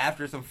even just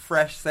after some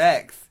fresh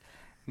sex.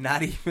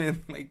 Not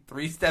even like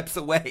 3 steps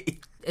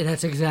away. And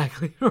that's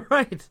exactly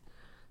right.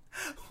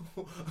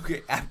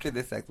 Okay, after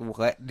the sex,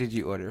 what did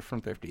you order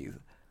from Thrifties?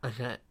 I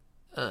got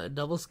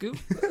double scoop,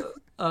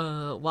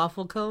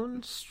 waffle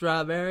cone,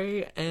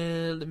 strawberry,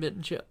 and mint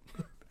and chip.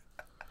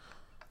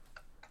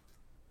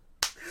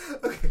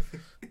 Okay.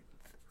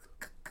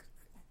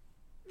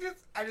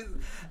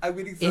 I'm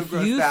getting so grossed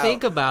out. If you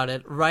think about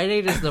it, Rite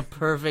Aid is the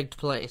perfect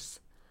place.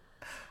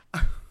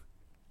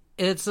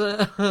 It's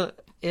a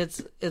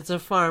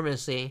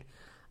pharmacy.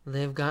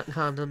 They've got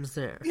condoms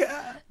there.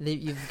 Yeah.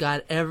 You've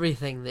got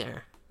everything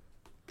there.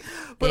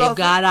 But They've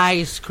got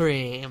ice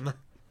cream.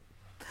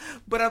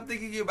 But I'm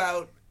thinking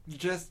about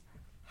just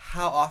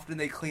how often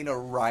they clean a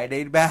Rite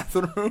Aid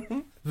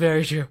bathroom.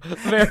 Very true.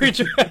 Very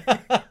true. And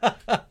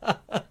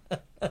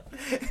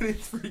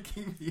it's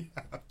freaking me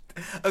out.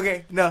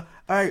 Okay, no,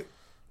 alright.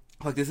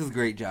 Look, this is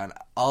great, John.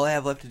 All I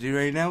have left to do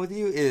right now with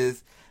you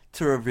is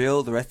to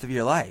reveal the rest of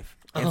your life.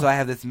 And so I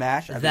have this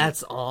mash.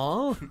 That's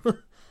all?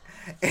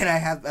 And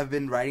I've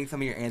been writing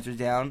some of your answers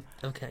down.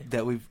 Okay.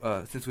 That we've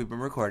since we've been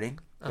recording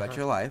about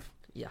your life.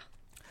 Yeah.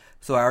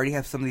 So I already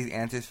have some of these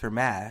answers for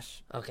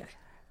MASH. Okay.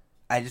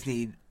 I just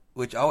need,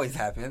 which always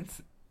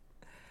happens.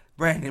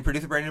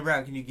 Producer Brandon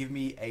Brown, can you give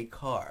me a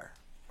car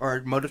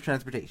or mode of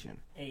transportation?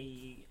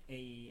 A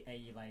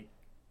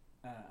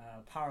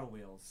Power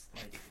Wheels,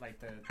 like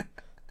the.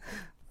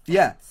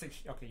 Yeah.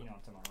 Okay, you know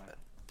what I'm talking about, right?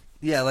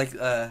 Yeah, like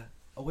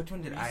which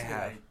one did I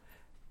have?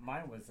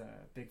 Mine was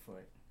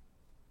Bigfoot,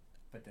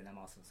 but then I'm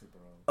also super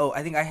old. Oh,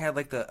 I think I had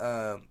like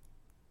the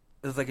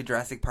it was like a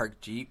Jurassic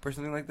Park Jeep or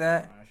something like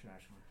that. Oh, actually.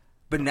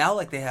 But now,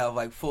 like, they have,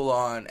 like,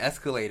 full-on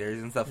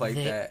escalators and stuff like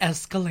that.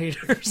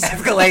 Escalators.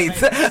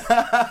 Escalades.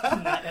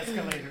 Not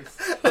escalators.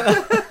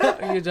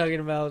 Are you talking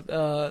about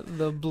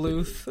the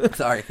Bluth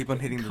Sorry, I keep on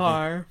hitting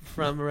car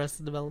from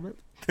Arrested Development?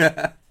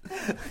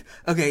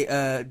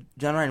 Okay,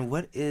 John Ryan,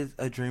 what is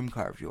a dream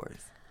car of yours?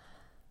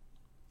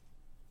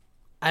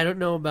 I don't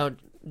know about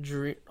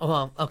dream... Oh,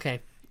 well,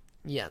 okay.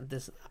 Yeah,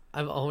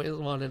 I've always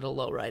wanted a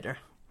lowrider.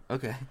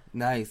 Okay,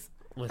 nice.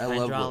 With I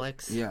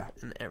hydraulics yeah.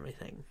 and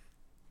everything.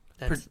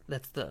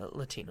 That's the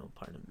Latino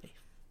part of me.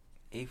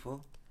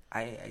 Equal.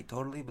 I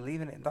totally believe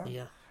in it, dog.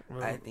 Yeah.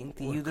 I think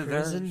we're you deserve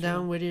cruising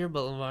down Whittier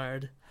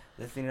Boulevard.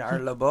 Listening to our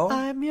LeBeau.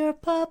 I'm your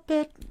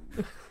puppet.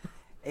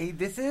 Hey,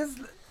 this is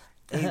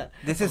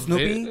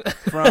Snoopy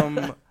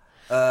from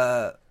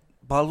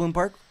Baldwin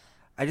Park.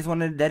 I just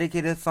wanted to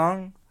dedicate a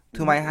song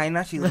to my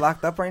hyena. She's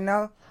locked up right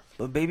now.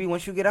 But baby,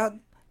 once you get out,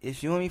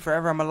 it's you and me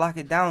forever. I'm going to lock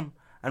it down.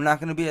 I'm not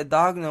going to be a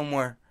dog no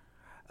more.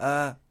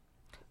 Our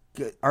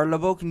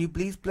LeBeau, can you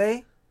please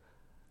play?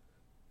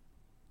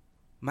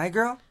 My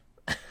girl?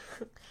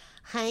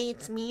 Hi,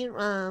 it's me,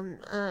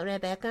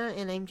 Rebecca,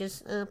 and I'm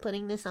just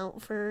putting this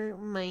out for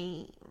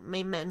my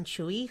man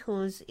Chewy,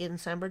 who's in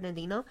San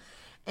Bernardino,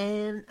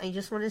 and I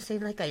just want to say,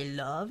 like, I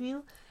love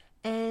you,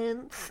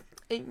 and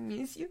I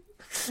miss you,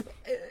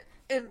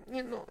 and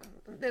you know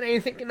that I'm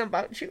thinking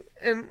about you,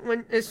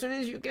 and as soon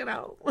as you get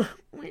out,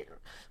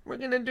 we're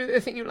gonna do the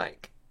thing you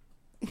like.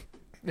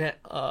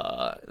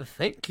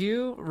 Thank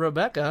you,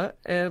 Rebecca,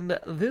 and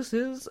this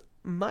is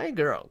my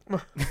girl.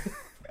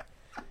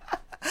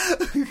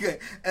 Okay.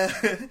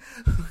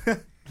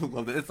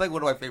 Love it. It's like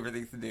one of my favorite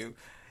things to do.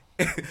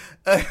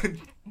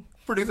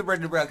 Producer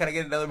Brendan Brown, can I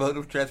get another mode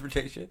of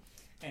transportation?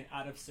 An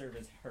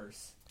out-of-service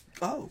hearse.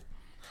 Oh.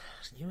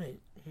 You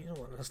don't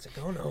want us to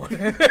go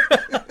nowhere.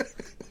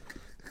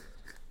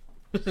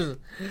 You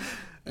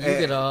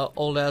get a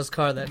old-ass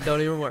car that don't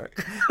even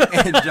work.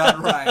 And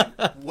John Ryan,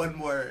 one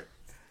more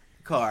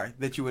car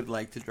that you would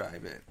like to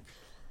drive in.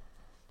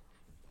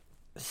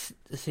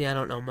 See, I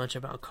don't know much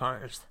about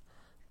cars.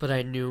 But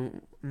I know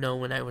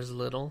when I was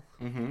little.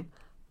 Mm-hmm.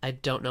 I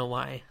don't know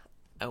why.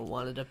 I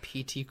wanted a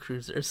PT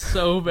Cruiser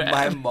so bad.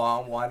 My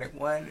mom wanted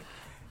one.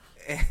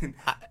 And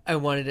I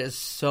wanted it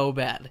so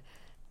bad.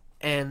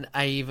 And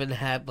I even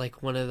had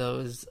like one of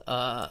those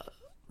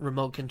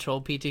remote control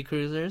PT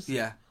Cruisers.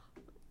 Yeah.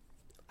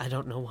 I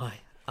don't know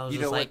why. I was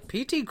just like,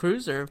 PT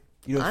Cruiser.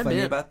 You know what's funny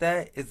about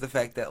that is the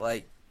fact that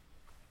like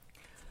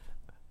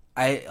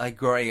I, like,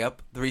 growing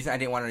up, the reason I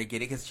didn't want her to get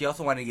it, because she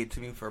also wanted to get it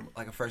to me for,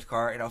 like, a first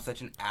car, and I was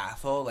such an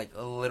asshole, like,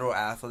 a literal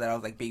asshole, that I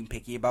was, like, being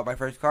picky about my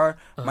first car.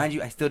 Mind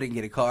you, I still didn't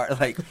get a car,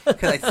 like,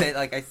 because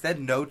I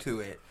said no to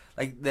it.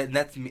 Like,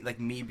 that's me,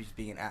 like, me just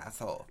being an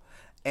asshole.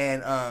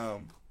 And,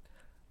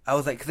 I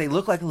was like, because they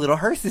look like little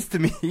hearses to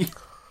me.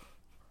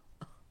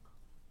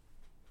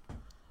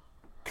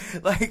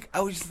 Like,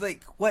 I was just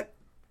like, what?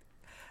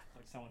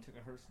 Like someone took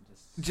a hearse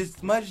and just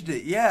smudged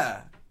it,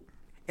 yeah.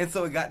 And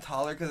so it got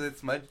taller because it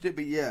smudged it,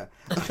 but yeah.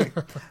 Okay.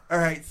 All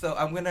right, so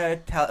I'm going to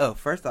tell... Oh,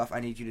 first off, I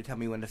need you to tell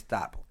me when to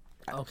stop.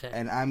 Okay.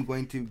 And I'm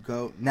going to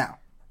go now.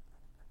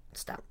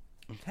 Stop.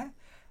 Okay.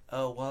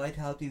 While I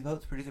tell out these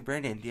votes, Producer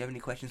Brandon, do you have any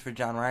questions for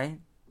John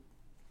Ryan?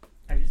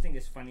 I just think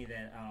it's funny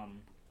that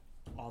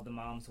all the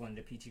moms wanted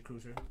a PT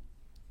Cruiser.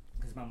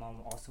 Because my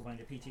mom also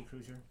wanted a PT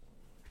Cruiser.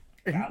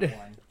 Got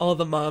one. All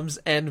the moms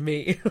and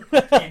me.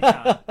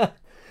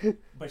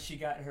 But she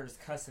got hers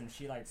custom.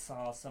 She like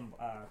saw some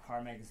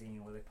car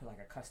magazine where they put like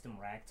a custom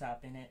rag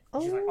top in it.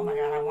 She's like, "Oh my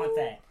god, I want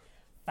that!"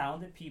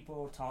 Found the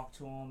people, talked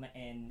to them,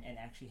 and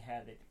actually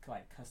had it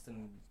like a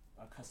custom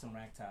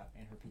rag top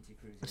in her PT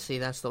Cruiser. See,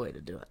 that's the way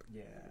to do it.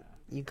 Yeah.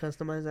 You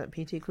customize that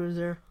PT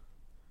Cruiser.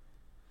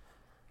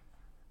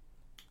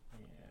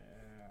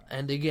 Yeah.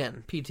 And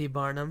again, PT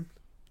Barnum,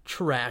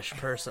 trash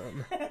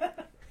person.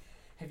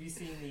 Have you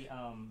seen the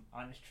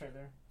Honest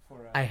trailer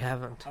for? I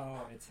haven't.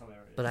 Oh, it's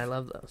hilarious. But I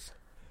love those.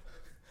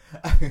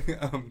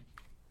 I'm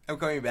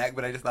coming back,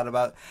 but I just thought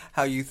about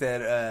how you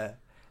said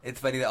it's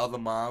funny that all the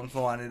moms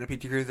wanted a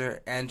PT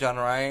Cruiser and John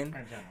Ryan.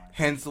 And John Ryan.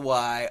 Hence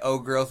why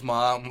girl's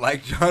mom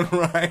liked John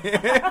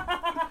Ryan.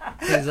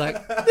 He's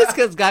like, this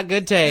kid's got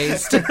good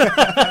taste.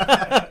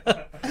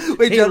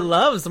 Wait, He John,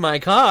 loves my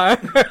car.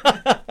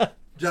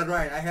 John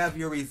Ryan, I have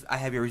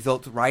your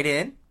results right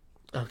in.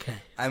 Okay.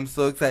 I'm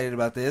so excited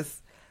about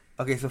this.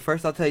 Okay, so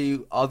first I'll tell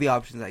you all the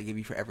options I give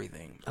you for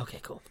everything. Okay,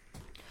 cool.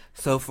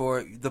 So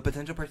for the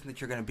potential person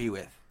that you're going to be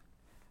with,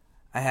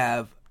 I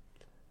have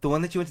the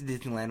one that you went to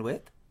Disneyland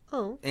with,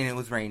 Oh. and it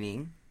was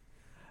raining.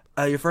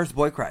 Your first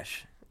boy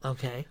crush.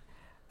 Okay.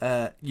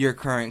 Your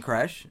current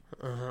crush.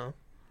 Uh-huh.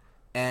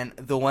 And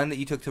the one that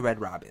you took to Red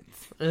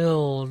Robin's.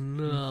 Oh,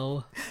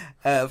 no.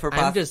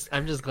 I'm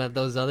just glad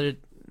those other...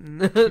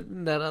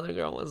 that other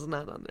girl was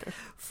not on there.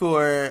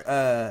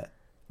 For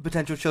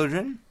potential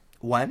children,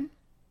 1,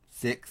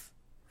 6,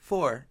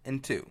 4,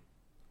 and 2.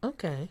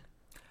 Okay.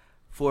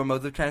 For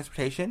modes of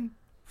transportation,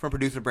 from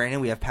producer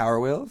Brandon, we have Power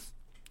Wheels.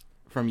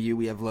 From you,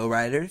 we have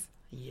Lowriders.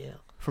 Yeah.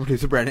 From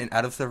producer Brandon,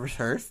 Out of Service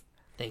Hearse.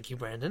 Thank you,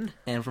 Brandon.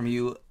 And from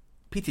you,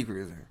 PT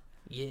Cruiser.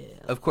 Yeah.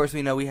 Of course,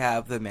 we know we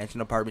have the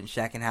mansion, apartment,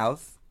 shack, and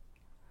house.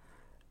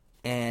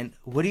 And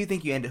who do you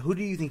think you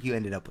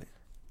ended up with?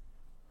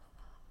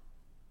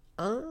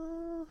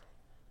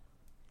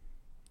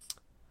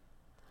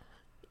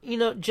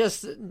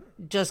 Just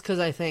because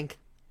I think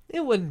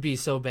it wouldn't be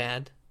so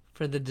bad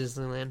for the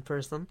Disneyland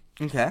person.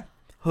 Okay.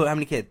 How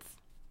many kids?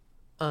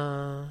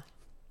 I'm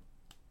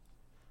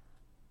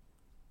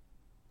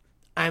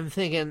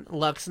thinking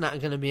luck's not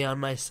going to be on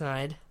my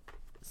side,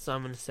 so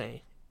I'm going to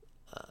say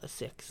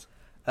 6.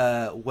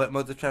 What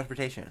modes of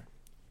transportation?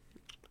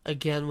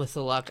 Again, with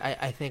the luck,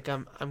 I think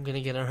I'm going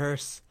to get a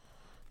hearse.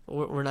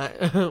 We're not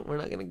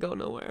going to go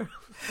nowhere.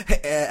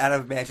 Out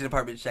of mansion,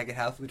 apartment, shack, and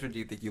house, which one do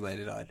you think you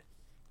landed on?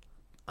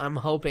 I'm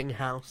hoping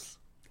house.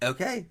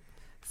 Okay.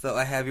 So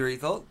I have your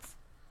results.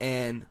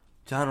 And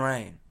John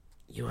Ryan.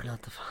 You are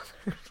not the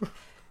father.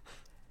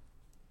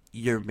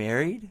 You're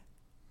married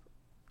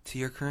to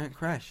your current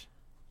crush.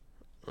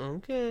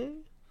 Okay.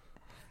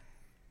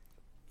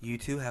 You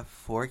two have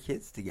 4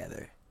 kids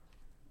together.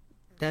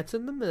 That's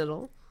in the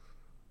middle.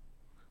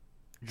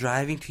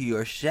 Driving to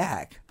your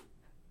shack.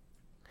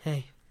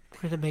 Hey,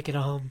 we're going to make it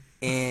home.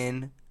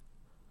 In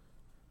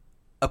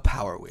a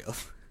Power Wheel.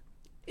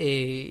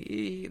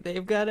 Hey,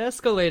 they've got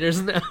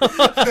escalators now.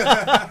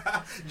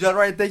 John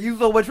Ryan, thank you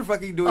so much for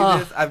fucking doing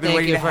this. I've been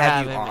waiting to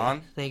have you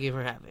on. Thank you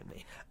for having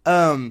me.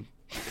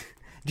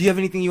 Do you have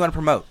anything you want to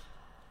promote?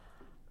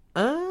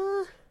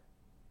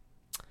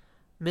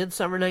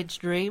 Midsummer Night's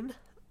Dream.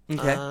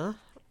 Okay.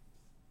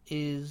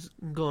 Is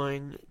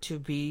going to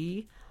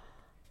be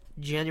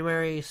June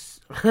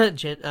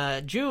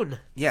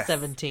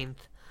 17th.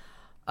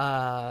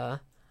 At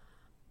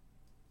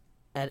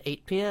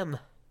 8 p.m.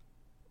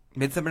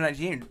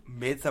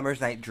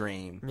 Midsummer's Night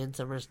Dream.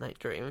 Midsummer's Night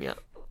Dream, yeah.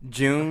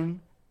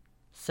 June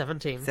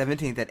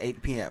 17th at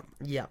 8 p.m.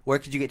 Yeah. Where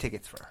could you get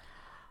tickets for?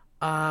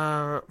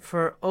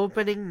 For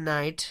opening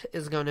night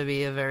is going to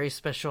be a very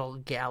special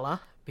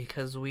gala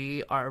because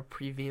we are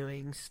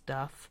previewing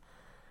stuff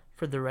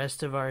for the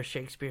rest of our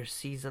Shakespeare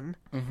season.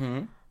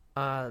 Mm-hmm.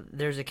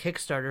 There's a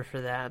Kickstarter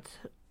for that,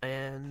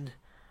 and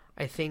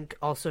I think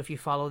also if you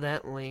follow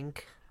that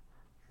link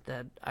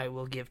that I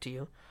will give to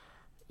you,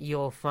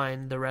 you'll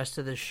find the rest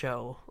of the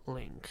show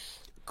links.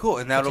 Cool,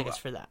 and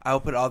for that.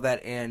 I'll put all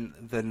that in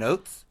the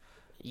notes.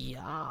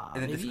 Yeah.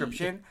 In the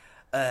description.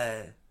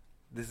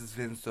 This has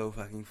been so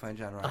fucking fun,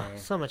 John Ryan.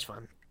 So much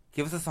fun.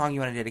 Give us a song you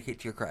want to dedicate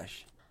to your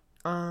crush.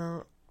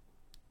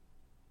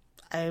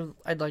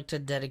 I'd like to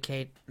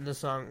dedicate the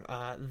song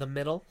The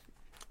Middle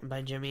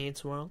by Jimmy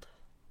Eats World.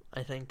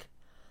 I think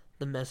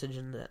the message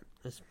in that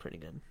is pretty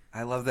good.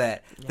 I love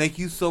that. Yeah. Thank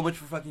you so much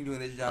for fucking doing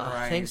this, John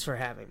Ryan. Thanks for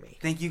having me.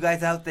 Thank you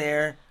guys out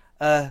there.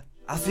 I'll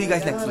see you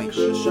guys next week.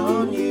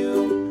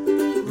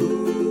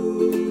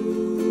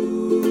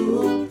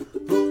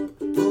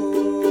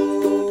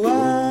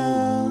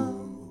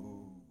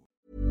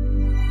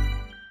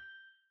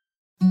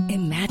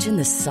 Imagine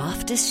the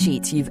softest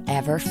sheets you've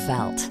ever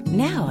felt.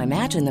 Now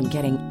imagine them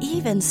getting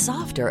even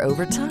softer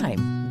over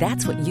time.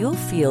 That's what you'll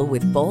feel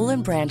with Boll &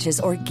 Branch's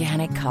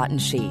organic cotton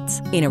sheets.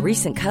 In a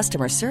recent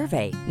customer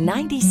survey,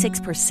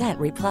 96%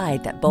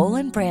 replied that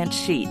Boll & Branch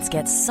sheets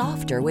get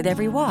softer with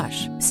every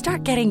wash.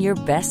 Start getting your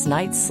best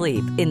night's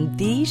sleep in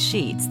these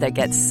sheets that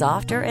get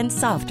softer and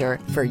softer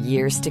for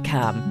years to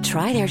come.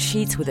 Try their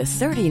sheets with a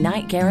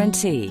 30-night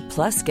guarantee.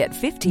 Plus, get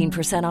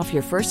 15% off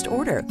your first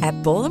order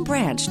at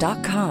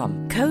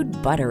BollandBranch.com. Code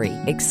BUTTERY.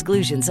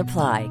 Exclusions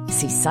apply.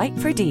 See site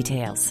for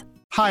details.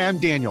 Hi, I'm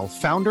Daniel,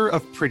 founder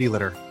of Pretty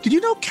Litter. Did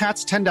you know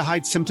cats tend to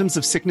hide symptoms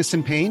of sickness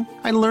and pain?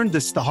 I learned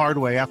this the hard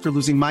way after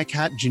losing my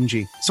cat,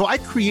 Gingy. So I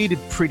created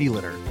Pretty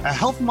Litter, a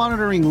health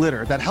monitoring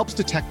litter that helps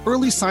detect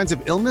early signs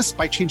of illness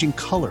by changing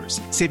colors,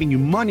 saving you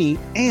money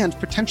and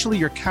potentially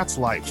your cat's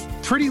life.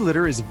 Pretty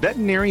Litter is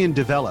veterinarian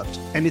developed,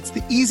 and it's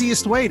the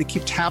easiest way to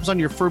keep tabs on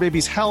your fur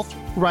baby's health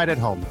right at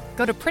home.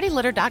 Go to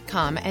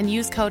prettylitter.com and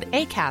use code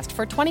ACAST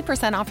for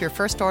 20% off your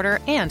first order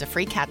and a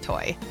free cat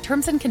toy.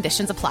 Terms and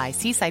conditions apply.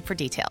 See site for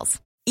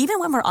details. Even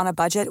when we're on a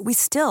budget, we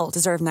still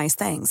deserve nice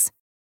things.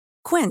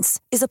 Quince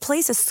is a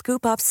place to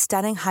scoop up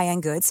stunning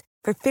high-end goods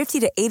for 50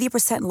 to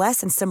 80%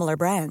 less than similar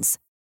brands.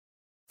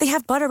 They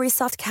have buttery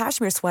soft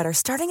cashmere sweaters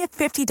starting at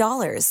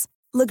 $50,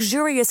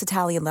 luxurious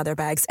Italian leather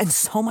bags, and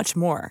so much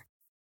more.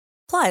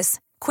 Plus,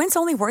 Quince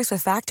only works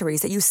with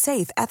factories that use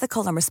safe,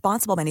 ethical, and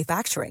responsible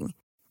manufacturing.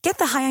 Get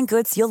the high-end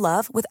goods you'll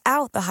love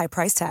without the high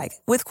price tag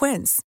with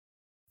Quince.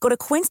 Go to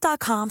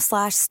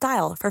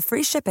quince.com/style for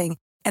free shipping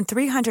and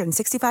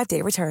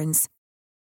 365-day returns.